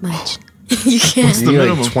with that much. You can't. the You need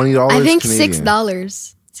minimum? like $20 I think Canadian.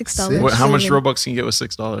 $6. $6. How much Canadian. Robux can you get with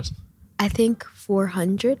 $6? I think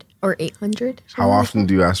 400 or 800. How often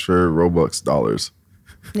do you ask for Robux dollars?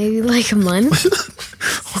 Maybe like a month.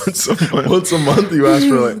 Once a month you ask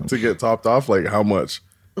for like to get topped off. Like how much?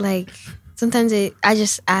 Like sometimes I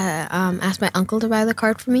just ask my uncle to buy the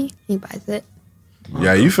card for me. He buys it.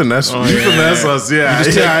 Yeah, you finesse. Finesse us. Yeah,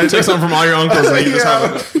 Take some from all your uncles and you just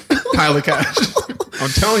have a pile of cash. I'm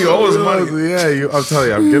telling you, always money. Yeah, I'm telling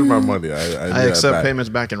you, I'm getting my money. I I need accept that back. payments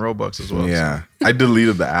back in Robux as well. Yeah, I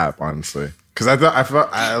deleted the app honestly because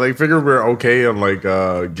I like figured we are okay on like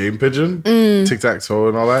Game Pigeon, Tic Tac Toe,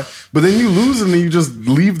 and all that. But then you lose and then you just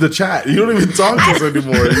leave the chat. You don't even talk to us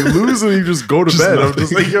anymore. You lose and you just go to bed. I'm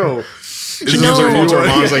just like, yo, She gives her phone to her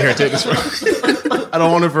mom. She's like, here, take this phone. I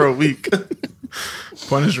don't want it for a week.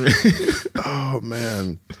 Punish me. Oh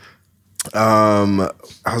man. I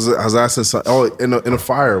was asking. In a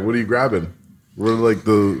fire, what are you grabbing? What are like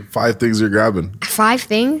the 5 things you're grabbing? 5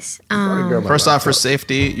 things. First off, for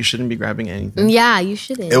safety, you shouldn't be grabbing anything. Yeah, you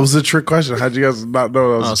shouldn't. It was a trick question. How'd you guys not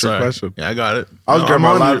know that was a trick question? Yeah, I got it. I was grabbing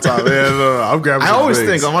my laptop. I'm grabbing. I always things.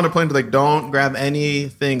 think I'm on a plane to like, don't grab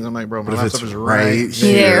anything. I'm like, bro, my laptop is right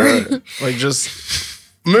here. Like, just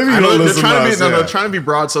maybe you don't listen to us. They're trying to be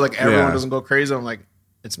broad so like everyone doesn't go crazy. I'm like,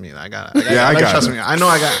 it's me. I got it. I got trust it. me. I know.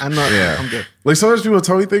 I'm not. Yeah. I'm good. Like sometimes people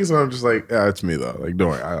tell me things and I'm just like, yeah, it's me though. Like, don't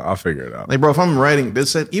worry, I'll figure it out. Like, bro, if I'm writing, they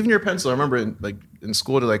said even your pencil. I remember in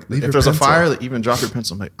school, to like, if there's a fire, like, even drop your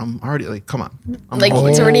pencil. I'm like, I'm already like, come on.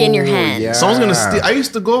 It's already in your hand. Yeah. Someone's gonna steal. I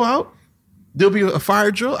used to go out. There'll be a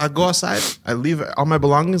fire drill. I go outside. I leave all my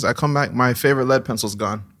belongings. I come back. My favorite lead pencil's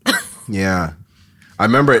gone. Yeah. I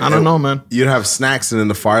remember I don't know, man. You'd have snacks and then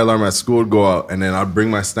the fire alarm at school would go out and then I'd bring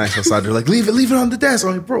my snacks outside. They're like, leave it on the desk.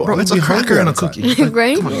 I'm like, bro, it's a cracker and a cookie. Like,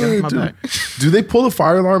 Right? Come on, get my bag. do they pull the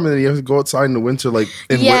fire alarm and then you have to go outside in the winter, like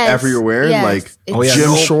in whatever you're wearing, yes. like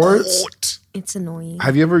gym shorts? It's annoying.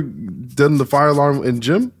 Have you ever done the fire alarm in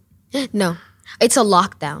gym? No, it's a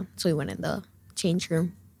lockdown. So we went in the change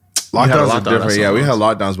room. Lockdowns are different. Yeah, we had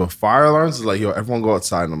lockdowns, but fire alarms is like, yo, everyone go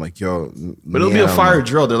outside. And I'm like, yo. But it'll be a fire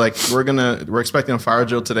drill. They're like, we're expecting a fire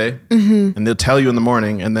drill today. Mm-hmm. And they'll tell you in the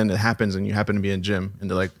morning and then it happens and you happen to be in gym. And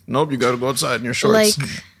they're like, nope, you got to go outside in your shorts. Like,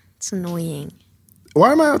 it's annoying.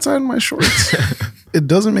 Why am I outside in my shorts? It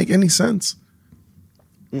doesn't make any sense.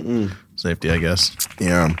 Safety, I guess.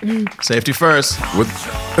 Yeah. Safety first.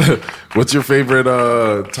 What's your favorite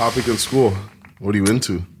topic in school? What are you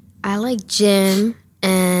into? I like gym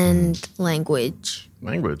and language.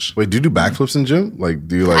 Wait, do you do backflips in gym? Like,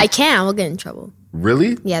 do you like? I can. I will get in trouble.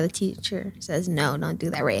 Really? Yeah, the teacher says no, don't do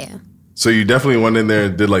that right now. So you definitely went in there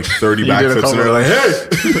and did like 30 backflips and they're like,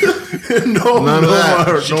 hey, no, none of that.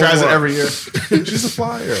 More, she tries it every year. She's a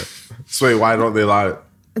flyer. So wait, why don't they allow it?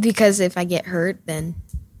 Because if I get hurt, then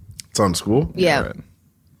it's on school? Yeah. Right.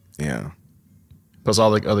 Yeah. Plus all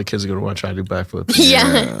the other kids are going to want to try to do backflips.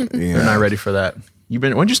 Yeah. They're not ready for that.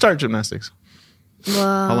 When'd you start gymnastics?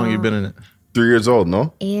 Well, How long have you been in it? 3 years old,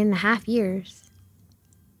 no? 8.5 years.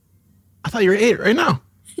 I thought you were 8 right now.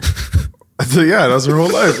 Yeah, that's your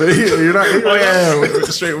whole life. You're not 8 right now. Yeah.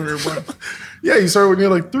 Straight when you were born. Yeah, you started when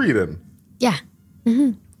you're like 3 then. Yeah.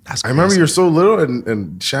 That's I remember you're so little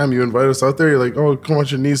and Sham, you invited us out there. You're like, oh, come on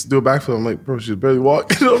your knees to do a backflip. I'm like, bro, she's barely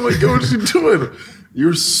walking. I'm like, yo, what's she doing?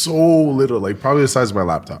 You're so little, like probably the size of my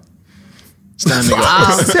laptop. Standing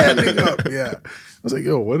up. Standing up, yeah. I was like,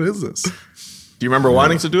 yo, what is this? Do you remember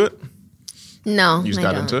wanting to do it? No. You just I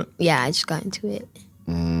got don't. into it? Yeah, I just got into it.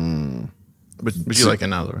 But you like it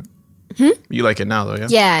now, though, right? You like it now, though, yeah?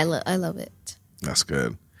 Yeah, I love it. That's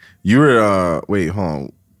good. You were, wait, hold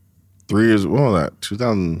on. 3 years, what was that?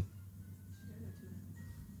 2000,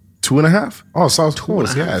 2.5? Oh, South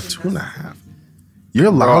Coast, yeah, 2.5. You're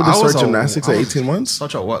allowed to start gymnastics at 18 months?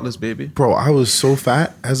 Such a whatless baby. Bro, I was so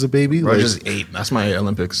fat as a baby. Bro, like, just 8. That's my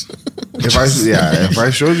Olympics. if I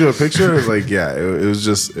showed you a picture, it was like, yeah, it was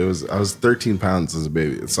I was 13 pounds as a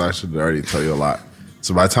baby. So I should already tell you a lot.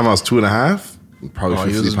 So by the time I was 2.5,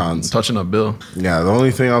 probably 50 pounds. Touching a bill. Yeah, the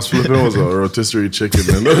only thing I was flipping was a rotisserie chicken.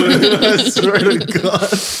 And I swear to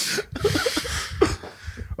God.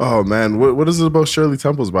 Oh man, what is it about Shirley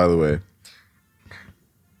Temples, by the way?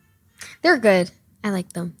 They're good. I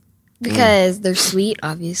like them because they're sweet.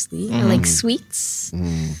 Obviously, I like sweets.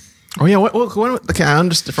 Oh yeah, what okay, I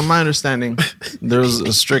understand. From my understanding, there's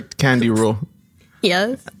a strict candy rule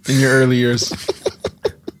Yes. in your early years,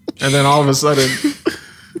 and then all of a sudden,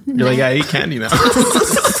 you're like, yeah, I eat candy now.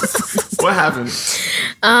 What happened?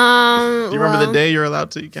 Do you remember the day you're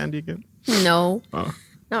allowed to eat candy again? No. Oh.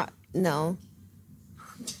 No.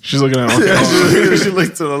 She's looking at okay. She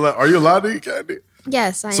looked to the left. Are you allowed to eat candy?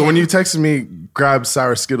 Yes, I So am. when you texted me, grab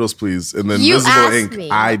sour Skittles, please, and then You visible asked ink,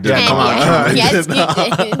 me. I did Yeah, come on. not. Yes,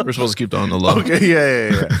 you did. We're supposed to keep that on the low. Okay,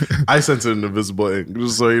 yeah. I sent it in invisible ink,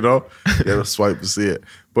 just so you know. You gotta swipe to see it.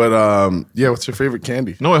 But yeah, what's your favorite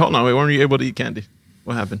candy? No, wait, hold on. Wait, when were you able to eat candy?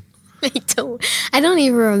 What happened? I don't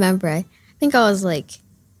even remember. I think I was like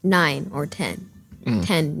 9 or 10.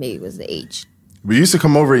 10 maybe was the age. We used to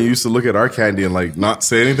come over and you used to look at our candy and like not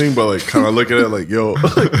say anything, but like kind of look at it like, yo,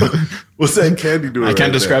 what's that candy doing? I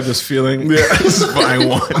can't describe this feeling. Yeah. But I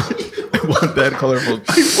want that colorful.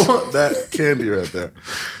 I want that candy right there.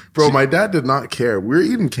 Bro, my dad did not care. We were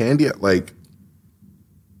eating candy at like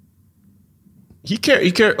He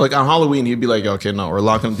cared. Like on Halloween, he'd be like, okay, no, we're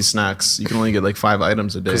locking up these snacks. You can only get like 5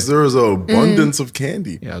 items a day. Because there was an abundance of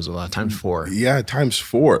candy. Yeah, it was a lot. Times 4. Yeah, times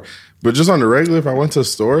 4. But just on the regular, if I went to a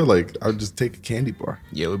store, like I would just take a candy bar.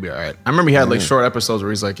 Yeah, it would be all right. I remember he had like short episodes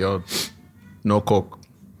where he's like, yo, no Coke.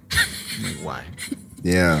 I'm like, why?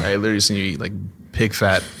 Yeah. I literally seen you eat like pig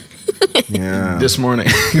fat this morning.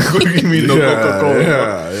 What do you mean no Coca-Cola?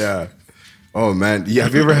 Yeah. Oh, man. Yeah,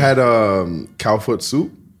 have you ever had cow foot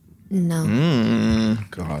soup? No.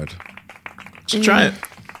 God. Just try it.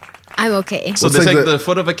 I'm okay. So they take the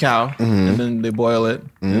foot of a cow and then they boil it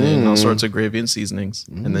and then all sorts of gravy and seasonings.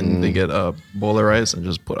 And then they get a bowl of rice and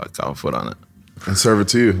just put a cow foot on it. And serve it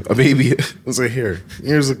to you. A baby. It's like,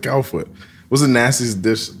 here's a cow foot. What's the nastiest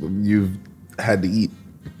dish you've had to eat?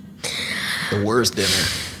 The worst dinner.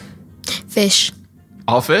 Fish.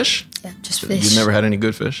 All fish? Yeah, just fish. You've never had any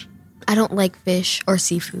good fish? I don't like fish or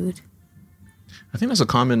seafood. I think that's a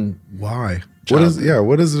common. Why? What is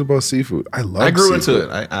it about seafood? I grew into it.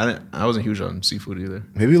 I wasn't huge on seafood either.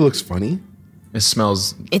 Maybe it looks funny. It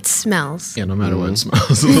smells. Yeah, no matter what, it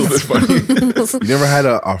smells a little bit funny. You never had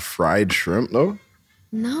a fried shrimp, though?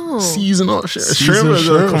 No. Seasonal shrimp.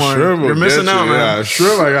 Come on. Shrimp You're missing out, man. Yeah,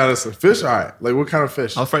 shrimp, I got to fish. All right. Like, what kind of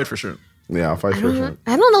fish? I'll fight for shrimp. Yeah, I'll fight for shrimp.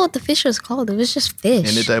 I don't know what the fish was called. It was just fish.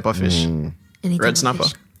 Any type of fish. Red snapper.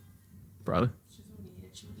 Probably.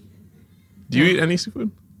 Do you eat any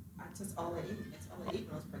seafood? That's all I ate. That's all I ate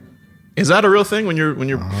when I was pregnant. Is that a real thing when you're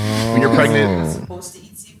pregnant? I'm supposed to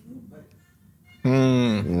eat seafood, but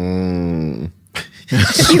You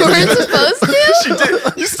weren't supposed to? She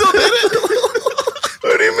did. You still did it?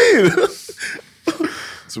 What do you mean?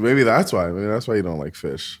 So maybe that's why. Maybe that's why you don't like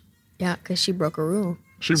fish. Yeah, because she broke a rule.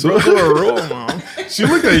 She broke a rule, Mom. She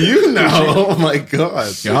looked at you now. Oh my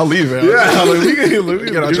God. Yeah, I'll leave it. Yeah, like, we can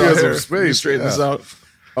get out your some space. Straighten this out.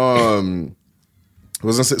 So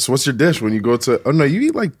what's your dish when you go to? Oh no, you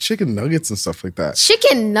eat like chicken nuggets and stuff like that.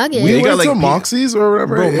 Chicken nuggets. We you went got, to like, Moxie's or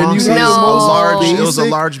whatever. Bro, and you Moxie's got the No. most large. It was a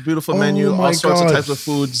basic- large, beautiful menu. Oh my All sorts God. of types of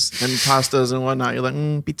foods and pastas and whatnot. You're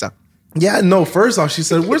like, pizza. Yeah, no. First off, she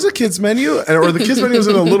said, "Where's the kids menu?" Or the kids menu was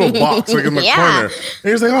in a little box, like in the corner. And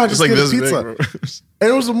he was like, "Oh, just like get this pizza." big, And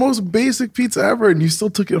it was the most basic pizza ever, and you still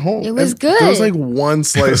took it home. It was And good. There was like one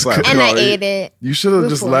slice left. And I ate it. You should have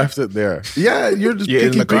just before. left it there. Yeah, you're just You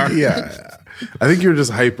ate in the car? Yeah, I think you're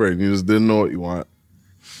just hyper, and you just didn't know what you want.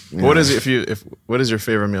 Yeah. What is it what is your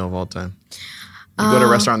favorite meal of all time? You go to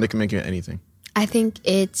a restaurant, they can make you anything. I think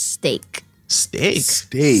it's steak. Steak.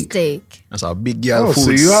 Steak. That's a big girl Oh, food.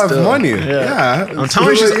 so you have stuff. money. Yeah. I'm telling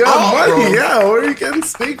you, she's you have out, money. bro. Yeah, where are you getting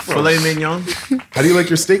steak from? Filet mignon. How do you like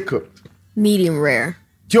your steak cooked? Medium rare.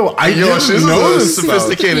 Yo, She's didn't know a this stuff.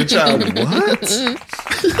 sophisticated child.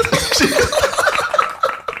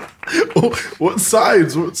 What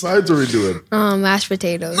sides? What sides are we doing? Mashed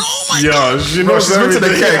potatoes. Yeah, she knows she's into the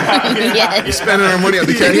everything. keg. Yes. You're spending her money on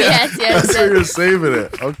the keg. Yes, yes. That's where you're saving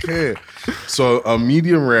it. Okay. So a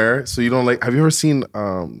medium rare. So you don't like? Have you ever seen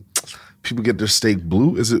people get their steak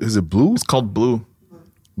blue? Is it blue? It's called blue.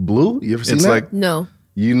 Blue? You ever seen It's that? like, No.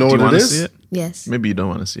 You know do you what want it to is? see it? Yes. Maybe you don't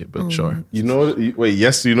want to see it, but sure. You know what? Wait,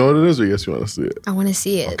 yes, you know what it is, or yes, you want to see it? I want to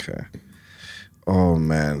see it. Okay. Oh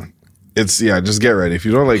man, just get ready. If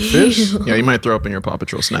you don't like fish, Yeah, you might throw up in your Paw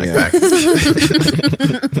Patrol snack Yeah. pack.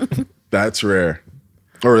 that's rare.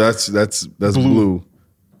 Or that's blue.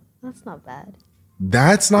 That's not bad.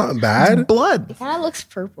 That's not bad. Blood. It kind of looks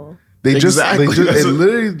purple. Exactly. It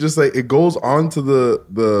literally just like it goes onto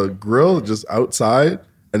the grill just outside,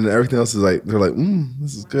 and then everything else is like they're like,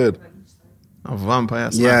 this is good. A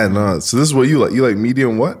vampire snack. Yeah, no. So this is what you like. You like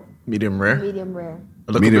medium what? Medium rare. Medium rare.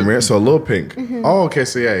 Medium rare. So a little pink. Oh, okay.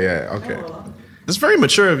 So yeah. Okay. It's very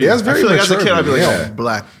mature of you. Yeah, it's very I feel like as a mature kid, of I'd be you, like, yeah. oh,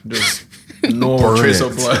 black. There's no Burn trace it.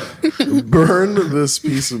 of blood. Burn this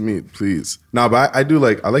piece of meat, please. No, but I do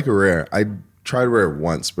like a rare. I tried rare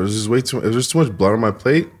once, but it was just way too. It was just too much blood on my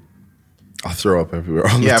plate. I'll throw up everywhere.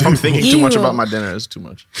 On Yeah, the if I'm table. thinking too much Ew. about my dinner, it's too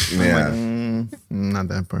much. Yeah. Not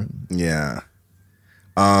that part. Yeah.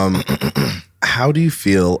 How do you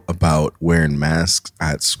feel about wearing masks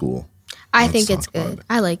at school? I think it's good.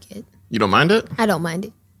 I like it. You don't mind it? I don't mind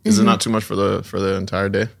it. Is it not too much for the entire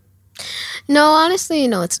day? No, honestly,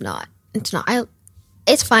 no, it's not. It's not.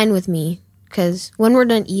 It's fine with me because when we're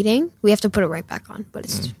done eating, we have to put it right back on. But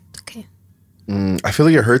it's okay. I feel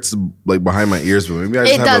like it hurts like behind my ears, but maybe I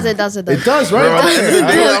just It does. It does, right?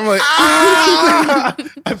 I'm like,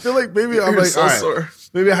 I feel like maybe I'm like, so all right, sore.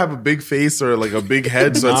 maybe I have a big face or like a big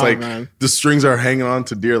head, so it's Nah, like man. the strings are hanging on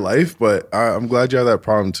to dear life. But I'm glad you have that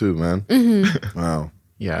problem too, man. Wow.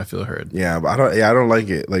 Yeah, I feel heard. Yeah, but I don't like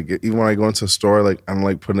it. Like even when I go into a store, like I'm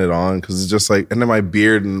like putting it on because it's just like, and then my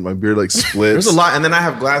beard like splits. There's a lot, and then I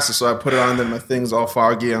have glasses, so I put it on. Then my thing's all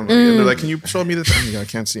foggy. I'm like, and they're like, "Can you show me this?" I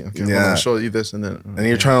can't see. Okay, yeah, I'll show you this, and then and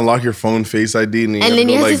you're trying to lock your phone Face ID, and then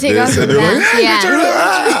you have to take off your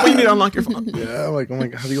mask. You need to unlock your phone. Yeah, I'm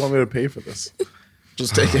like, how do you want me to pay for this?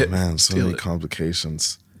 Just take it, man. So many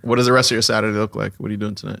complications. What does the rest of your Saturday look like? What are you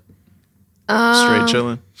doing tonight? Straight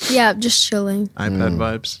chilling. Yeah, just chilling. iPad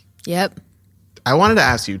vibes. Yep. I wanted to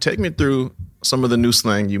ask you, take me through some of the new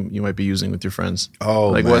slang you might be using with your friends. Oh,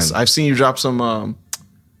 like man. I've seen you drop some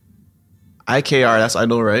IKR. That's I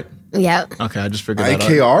know, right? Yeah. Okay, I just figured that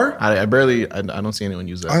IKR? out. I don't see anyone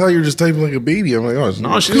use that. I thought you were just typing like a baby. I'm like, oh,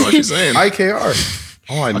 no, she knows what she's saying. IKR.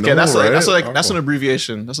 Oh, I know. Okay, that's right? That's an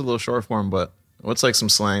abbreviation. That's a little short form. But what's like some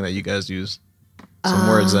slang that you guys use? Some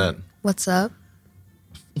words that. What's up?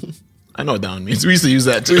 I know what that one means. We used to use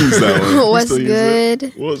that too. What's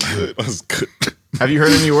good? What's good? What's good? Have you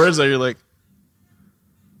heard any words that you're like?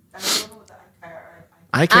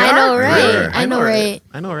 IKR? I know, right? Yeah. I know, right?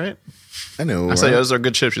 I know, right? I know. I said, those are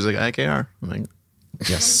good chips. She's like, IKR. I'm like,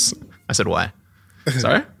 yes. I said, why?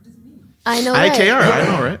 Sorry? I know, IKR. right? I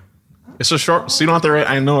know, right? It's so short, so you don't have to write,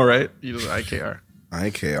 I know, right? You just IKR.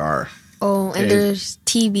 IKR. Oh, and there's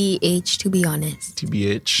TBH, to be honest.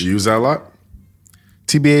 TBH. You use that a lot?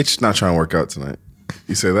 TBH, not trying to work out tonight.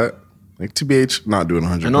 You say that? Like TBH, not doing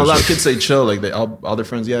 100%. I know a lot of kids say chill. Like all their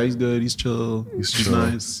friends, yeah, he's good, he's chill, he's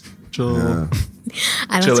nice, chill. I Yeah.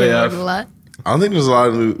 don't Chill say AF. that a lot. I don't think there's a lot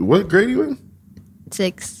of new. What grade are you in?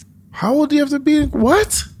 6. How old do you have to be?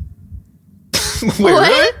 What? Wait,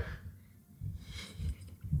 really?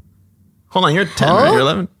 Hold on, you're 10, right? You're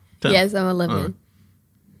 11? 10. Yes, I'm 11.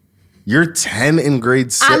 You're 10 in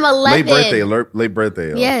grade 6. I'm 11. Late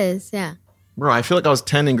birthday. Yes, yeah. Bro, I feel like I was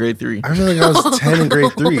 10 in grade 3. I feel like I was 10 in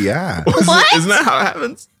grade 3, yeah. What? Isn't that how it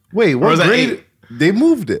happens? Wait, Or what was that grade? 8? They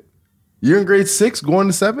moved it. You're in grade 6 going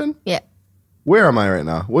to 7? Yeah. Where am I right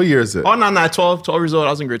now? What year is it? Oh, no, 12 years old.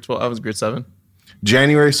 I was in grade 12. I was in grade 7.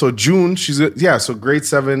 January. So June, so grade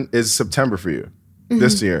 7 is September for you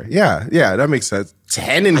this year. Yeah, that makes sense.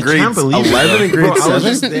 10 in grade 11 in grade 7? I was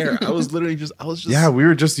just there. I was just. Yeah, we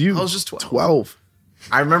were just you. I was just 12. 12.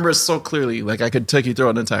 I remember it so clearly. Like I could take you through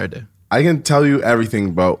an entire day. I can tell you everything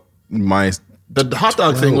about my... The hot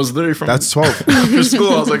dog thing was literally from That's 12. after school.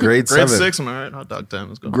 I was like, Grade 7. 6. I'm all right, hot dog time.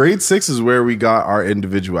 Let's go. Grade 6 is where we got our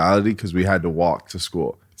individuality because we had to walk to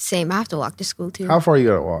school. Same. I have to walk to school too. How far you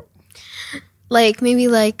gotta walk? Like maybe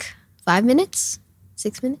 5 minutes,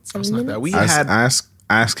 6 minutes, 7 It's not minutes. that. We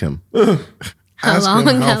Ask him. How Ask long?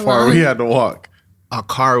 him how far we had to walk. A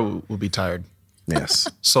car would be tired. Yes.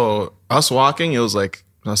 So us walking, it was like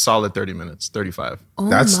a solid 30 minutes, 35. Oh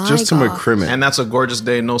That's my just to God. McCrimmon. And that's a gorgeous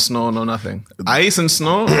day. No snow, no nothing. Ice and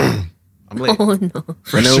snow. I'm late. Oh no.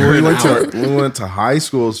 And then when we went to high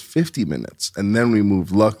school, it was 50 minutes. And then we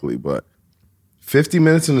moved, luckily. But 50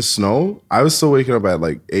 minutes in the snow, I was still waking up at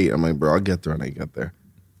 8. I'm like, bro, I'll get there when I get there.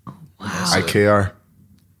 Wow. IKR.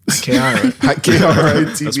 IKR. IKR.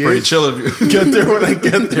 That's pretty chill of you. Get there when I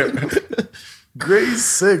get there. Grade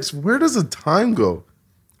 6. Where does the time go?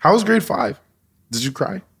 How was grade 5? Did you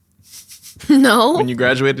cry? No. When you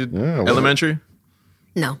graduated elementary?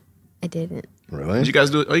 No, I didn't. Really? Did you guys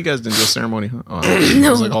do it? Oh, you guys didn't do a ceremony, huh? Oh, it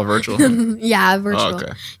was like all virtual. Yeah, virtual. Oh,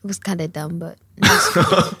 okay. It was kind of dumb, but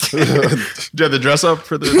Did you have to dress up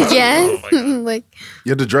for the? yes. Like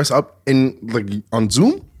You had to dress up in on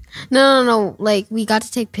Zoom? no. Like we got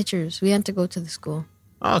to take pictures. We had to go to the school.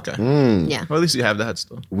 Oh, okay. Yeah. Well, at least you have that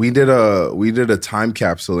still. We did a time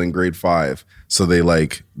capsule in grade 5. So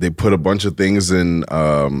they put a bunch of things in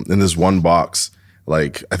this one box.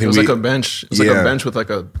 Like I think It was like a bench. It was like Yeah. a bench with like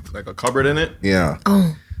a cupboard in it. Yeah.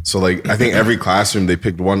 Oh. So I think every classroom they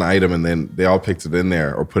picked one item and then they all picked it in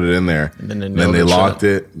there or put it in there. And then they And nailed they it locked shut.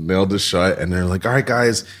 it, nailed it shut, and they're like, "All right,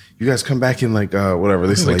 guys, you guys come back in whatever."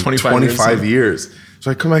 They said like 25 years. So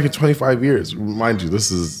I come back in 25 years. Mind you, this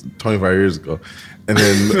is 25 years ago. And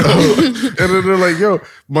then and then they're like, "Yo,"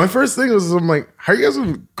 my first thing was, I'm like, "How you guys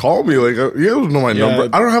gonna call me? Like, you don't know my number.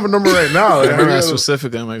 I don't have a number right now." I Like, remember that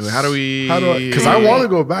specifically. I'm like, how do I? Because I want to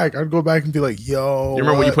go back. I'd go back and be like, "Yo." You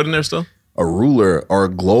remember what you put in there still? A ruler or a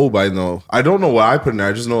globe. I know. I don't know what I put in there.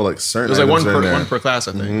 I just know certain. It was like items in there. one per class,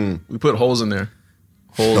 I think. We put holes in there.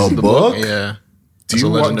 Holes The in the book? Yeah. Do you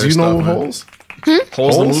know stuff, man. Holes?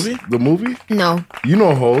 Holes the movie? The movie? No. You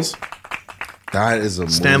know Holes? That is a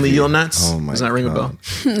Stanley movie. Yelnats? Oh my Does that ring a God.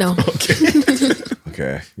 bell? No.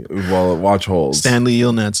 Okay. Well, watch Holes. Stanley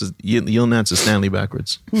Yelnats is Stanley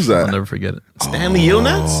backwards. Who's that? I'll never forget it. Stanley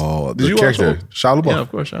Yelnats? Oh, Did the you watch character. Holes? Shia LaBeouf. Yeah,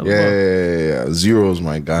 of course, Shia Yeah. Zero's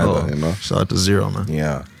my guy, Oh, though, you know? shout out to Zero, man.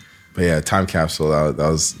 Yeah. But yeah, time capsule.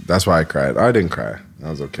 That's why I cried. I didn't cry. I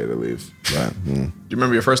was okay to leave. But, Do you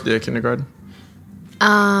remember your first day at kindergarten?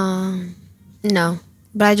 No,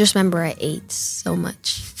 but I just remember I ate so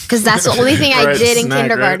much because that's the only thing I Right, did in snack,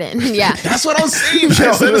 kindergarten. right? Yeah, That's what I was saying.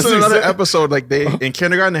 I said this in another episode. Like in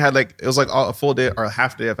kindergarten, they had like it was like a full day or a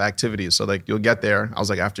half day of activities. So like you'll get there. I was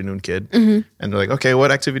like afternoon kid, and they're like, okay,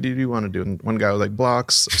 what activity do you want to do? And one guy was like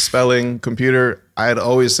blocks, spelling, computer. I'd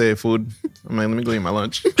always say food. I'm like, let me go eat my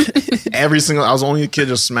lunch. I was the only kid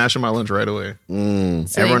just smashing my lunch right away.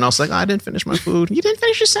 Everyone else like, I didn't finish my food. You didn't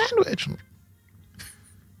finish your sandwich.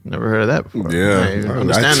 Never heard of that before. yeah, I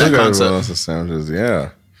understand that concept. Sandwiches. Yeah.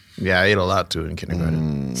 Yeah, I ate a lot too in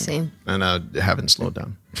kindergarten. same. And I haven't slowed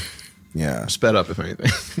down. Yeah. Sped up, if anything.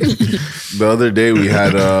 The other day we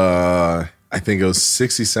had, I think it was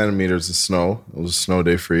 60 centimeters of snow. It was a snow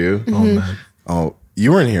day for you. Oh, man. Oh,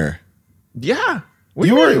 you weren't here. Yeah.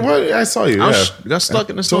 You weren't. What? I saw you. I Yeah. got stuck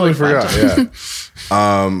in the snow. Totally like 5 forgot. times.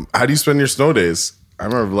 Yeah. How do you spend your snow days? I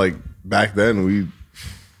remember like back then we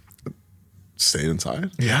stayed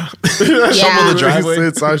inside. Yeah. Yeah. the driveway. Stay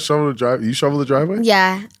inside, shovel the driveway. You shovel the driveway?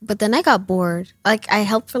 Yeah, but then I got bored. Like I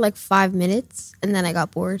helped for like 5 minutes, and then I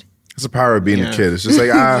got bored. It's the power of being Yeah. a kid. It's just like,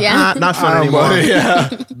 Yeah. Not fun anymore. Yeah.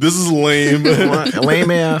 This is lame. Lame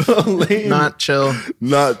AF. Lame. Not chill.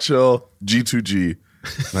 Not chill. G2G.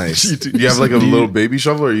 Nice. Do you have like a little baby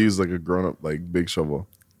shovel or you use like a grown up, like big shovel?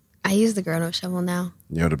 I use the grown-up shovel now.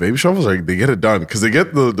 You know, the baby shovels, like they get it done because they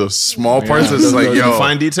get the small parts that's like, The yo.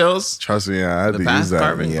 fine details. Trust me, yeah, I had The to path use that.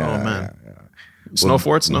 carving? Yeah, Oh, man. yeah. Snow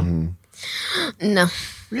forts? No. No.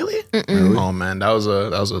 Really? Oh man, that was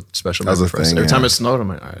a special. That was memory a for us. thing, Every time yeah. it snowed, I'm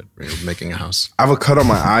like, all right, we're making a house. I have a cut on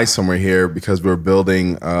my eye somewhere here because we're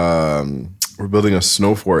building a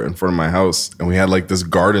snow fort in front of my house, and we had like this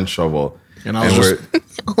garden shovel, And I was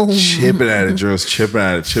we're chipping at it. Jerome was chipping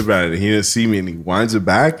at it. And he didn't see me, and he winds it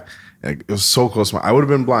back. And it was so close. I would have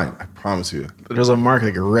been blind. I promise you. There's a mark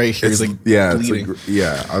like right here. It's It's like bleeding. bleeding.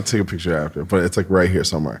 Yeah. I'll take a picture after, but it's like right here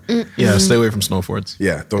somewhere. Yeah, stay away from snow forts.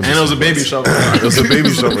 Yeah, don't. And it was a baby shovel. It was a baby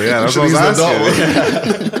shovel. Yeah, that's what I was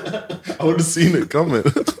asking. I would have seen it coming.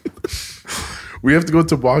 We have to go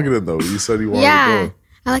tobogganing though. You said you wanted Yeah, to go.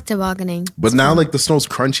 I like tobogganing. But now, like the snow's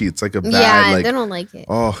crunchy. It's like a bad. Yeah, like, they don't like it.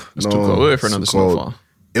 Oh, It's no, too cold. We'll wait for it's another too cold. snowfall.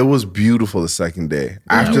 It was beautiful the second day.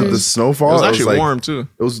 After the snowfall, It was actually like, warm too.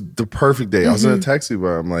 It was the perfect day. I was in a taxi, but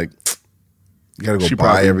I'm like, you gotta go She buy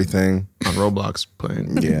probably- everything. On Roblox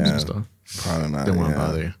playing games Yeah. and stuff. Probably not. Didn't want to yeah.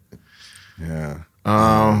 bother you. Yeah.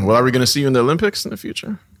 Well, are we going to see you in the Olympics in the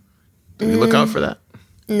future? Do we look out for that?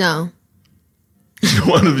 No. You don't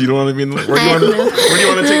want to be in where do you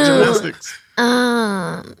want to take gymnastics?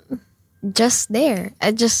 Just there.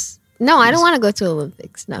 I don't want to go to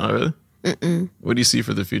Olympics. No. Oh, really? What do you see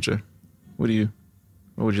for the future? What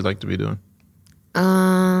would you like to be doing?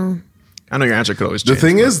 I know your answer could always The change.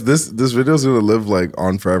 thing is, this video is gonna live like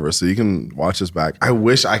on forever, so you can watch this back. I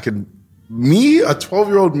wish I could. Me, a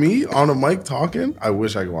 12-year-old me on a mic talking. I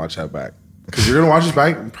wish I could watch that back because you're gonna watch this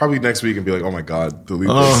back probably next week and be like, "Oh my god, delete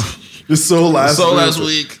this." It's so last.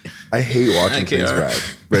 week. I hate watching things care. back.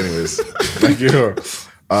 But anyways, like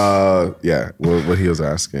yeah. What he was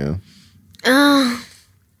asking.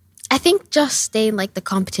 I think just stay in like the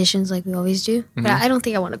competitions like we always do. But I don't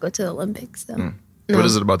think I want to go to the Olympics. So. No. What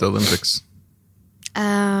is it about the Olympics?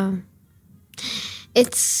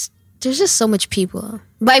 There's just so much people.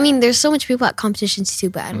 But I mean, there's so much people at competitions too.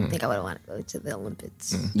 But I don't think I would want to go to the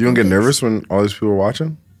Olympics. You don't get nervous when all these people are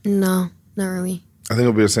watching? No, not really. I think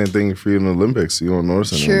it'll be the same thing for you in the Olympics. You won't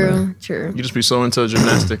notice anyone. True. You just be so into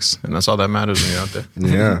gymnastics, and that's all that matters when you're out there.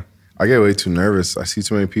 Yeah. I get way too nervous. I see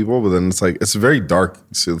too many people, but then it's like, it's very dark.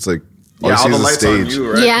 So it's like, Yeah, all you the see is lights on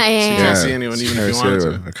you, right? Yeah, So you yeah. can't see anyone even if you wanted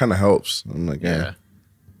to. It kind of helps. I'm like, yeah.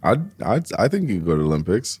 I think you can go to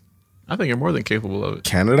Olympics. I think you're more than capable of it.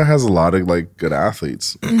 Canada has a lot of like good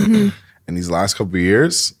athletes. And these last couple of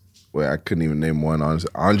years, I couldn't even name one. Honestly.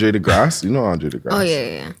 Andre DeGrasse, you know Andre DeGrasse? Oh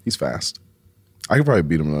yeah. He's fast. I could probably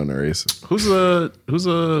beat him in a race. Who's a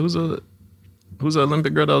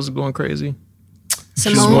Olympic girl that was going crazy?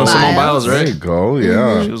 Simone Biles, There right? you go.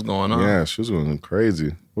 Yeah. She was going on. Yeah, she was going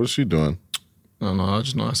crazy. What is she doing? I don't know. I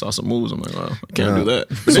just know I saw some moves. I'm like, wow, I can't Yeah. do that.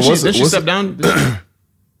 But So then what's- she what's- step down?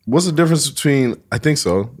 What's the difference between, I think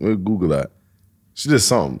so, we'll Google that. She did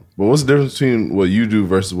something. But what's the difference between what you do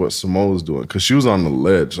versus what Simone was doing? Because she was on the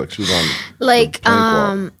ledge. Like she was on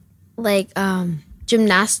the plank walk.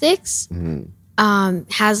 Gymnastics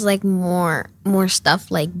has like more stuff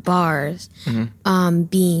like bars,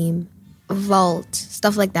 beam, vault,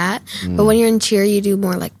 stuff like that. But when you're in cheer, you do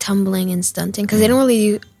more like tumbling and stunting because they don't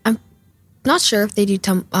really do. I'm not sure if they do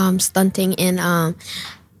stunting in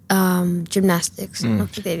gymnastics. I don't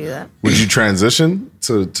think they do that. Would you transition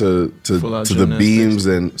to the beams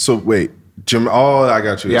and so wait, gym? Oh, I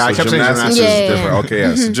got you. Yeah, so I kept saying gymnastics gymnastics. is different. Okay,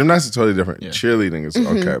 yeah. So gymnastics is totally different. Cheerleading is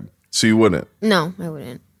okay. So you wouldn't? No, I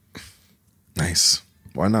wouldn't. Nice.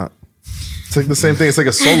 Why not? It's like the same thing. It's like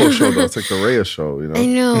a solo show though. It's like the Rhea show. You know. I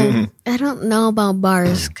know. I don't know about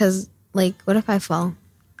bars because, like, what if I fall?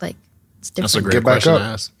 Like, it's different. That's a great question to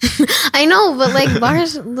ask. I know, but like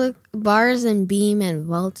bars and beam and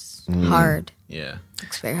vaults hard. Yeah,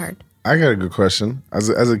 it's very hard. I got a good question. As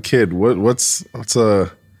a kid, what's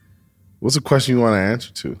a question you want to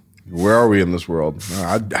answer to? Where are we in this world?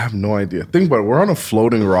 I have no idea. Think about it. We're on a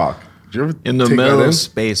floating rock. Did you ever in the take middle that of in?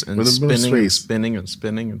 space and spinning and spinning and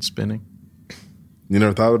spinning and spinning. You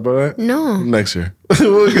never thought about that? No. Next year.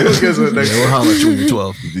 We'll get to it next year. We'll holler at you when you're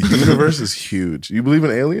 12. The universe is huge. You believe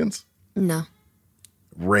in aliens? No.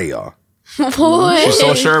 Rhea. Boy. She's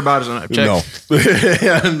so sure about it. Check. No.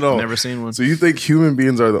 Yeah, no. Never seen one. So you think human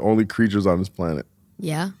beings are the only creatures on this planet?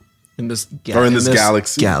 Yeah. In this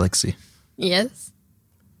galaxy? Galaxy. Yes.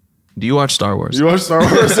 Do you watch Star Wars? You watch Star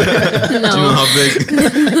Wars? No. Do you know how big?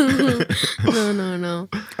 No.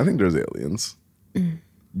 I think there's aliens.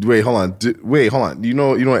 Wait, hold on. Do you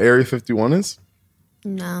know what Area 51 is?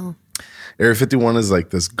 No. Area 51 is like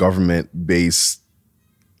this government-based.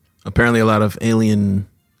 Apparently, a lot of alien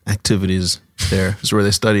activities there. It's where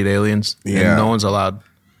they studied aliens. Yeah. And no one's allowed.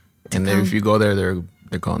 And if you go there,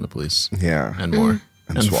 they're calling the police. Yeah. And more.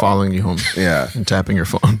 And following you home. Yeah. And tapping your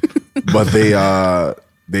phone. But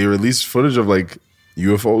they released footage of like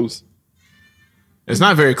UFOs. It's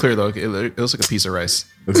not very clear though. It looks like a piece of rice.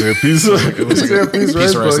 It's like a piece of It looks like a piece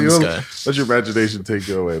of rice in the sky. Let your imagination take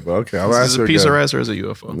you away. But okay, I'll Is ask it you a piece again. of rice or is it a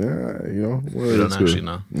UFO? Yeah, you know. We don't actually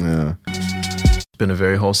know. Yeah. It's been a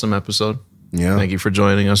very wholesome episode. Yeah. Thank you for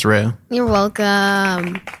joining us, Rhea. You're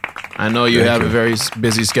welcome. I know you have a very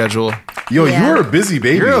busy schedule. Yo, Yeah. you're a busy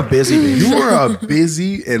baby. You're a busy baby. You are a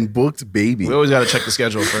busy and booked baby. We always got to check the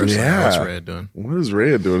schedule first. Yeah. Like, what's Rhea doing? What is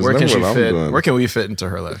Rhea doing? Where It's can never she what I'm fit? doing. Where can we fit into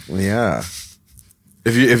her life? Yeah.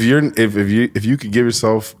 If you could give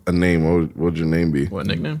yourself a name, what would your name be? What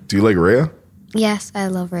nickname? Do you like Rhea? Yes, I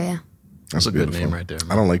love Rhea. That's a good name right there.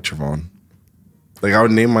 I don't like Trevon. Like I would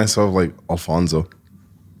name myself like Alfonso.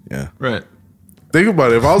 Yeah. Right. Think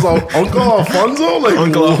about it. If I was Uncle Alfonso, like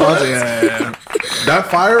Uncle what? Alfonso. Yeah. That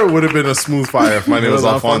fire would have been a smooth fire if my name was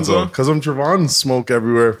was Alfonso. Alfonso? Because I'm Trevon, smoke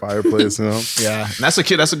everywhere, fireplace, you know? Yeah. And that's a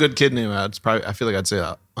kid. That's a good kid name. I feel like I'd say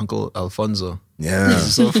Uncle Alfonso. Yeah. This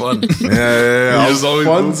is so fun. Yeah. He's always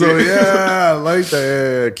Alfonso, moving. yeah. I like that.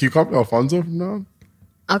 Yeah. Can you call me Alfonso from now on?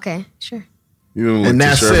 Okay, sure. You don't look And too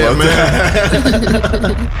that's sure it, about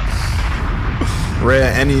that. man.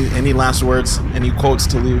 Rhea, any last words? Any quotes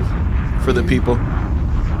to leave for the people?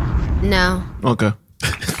 No. Okay.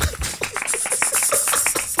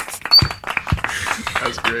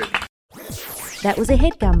 That's great. That was a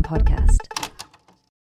HeadGum podcast.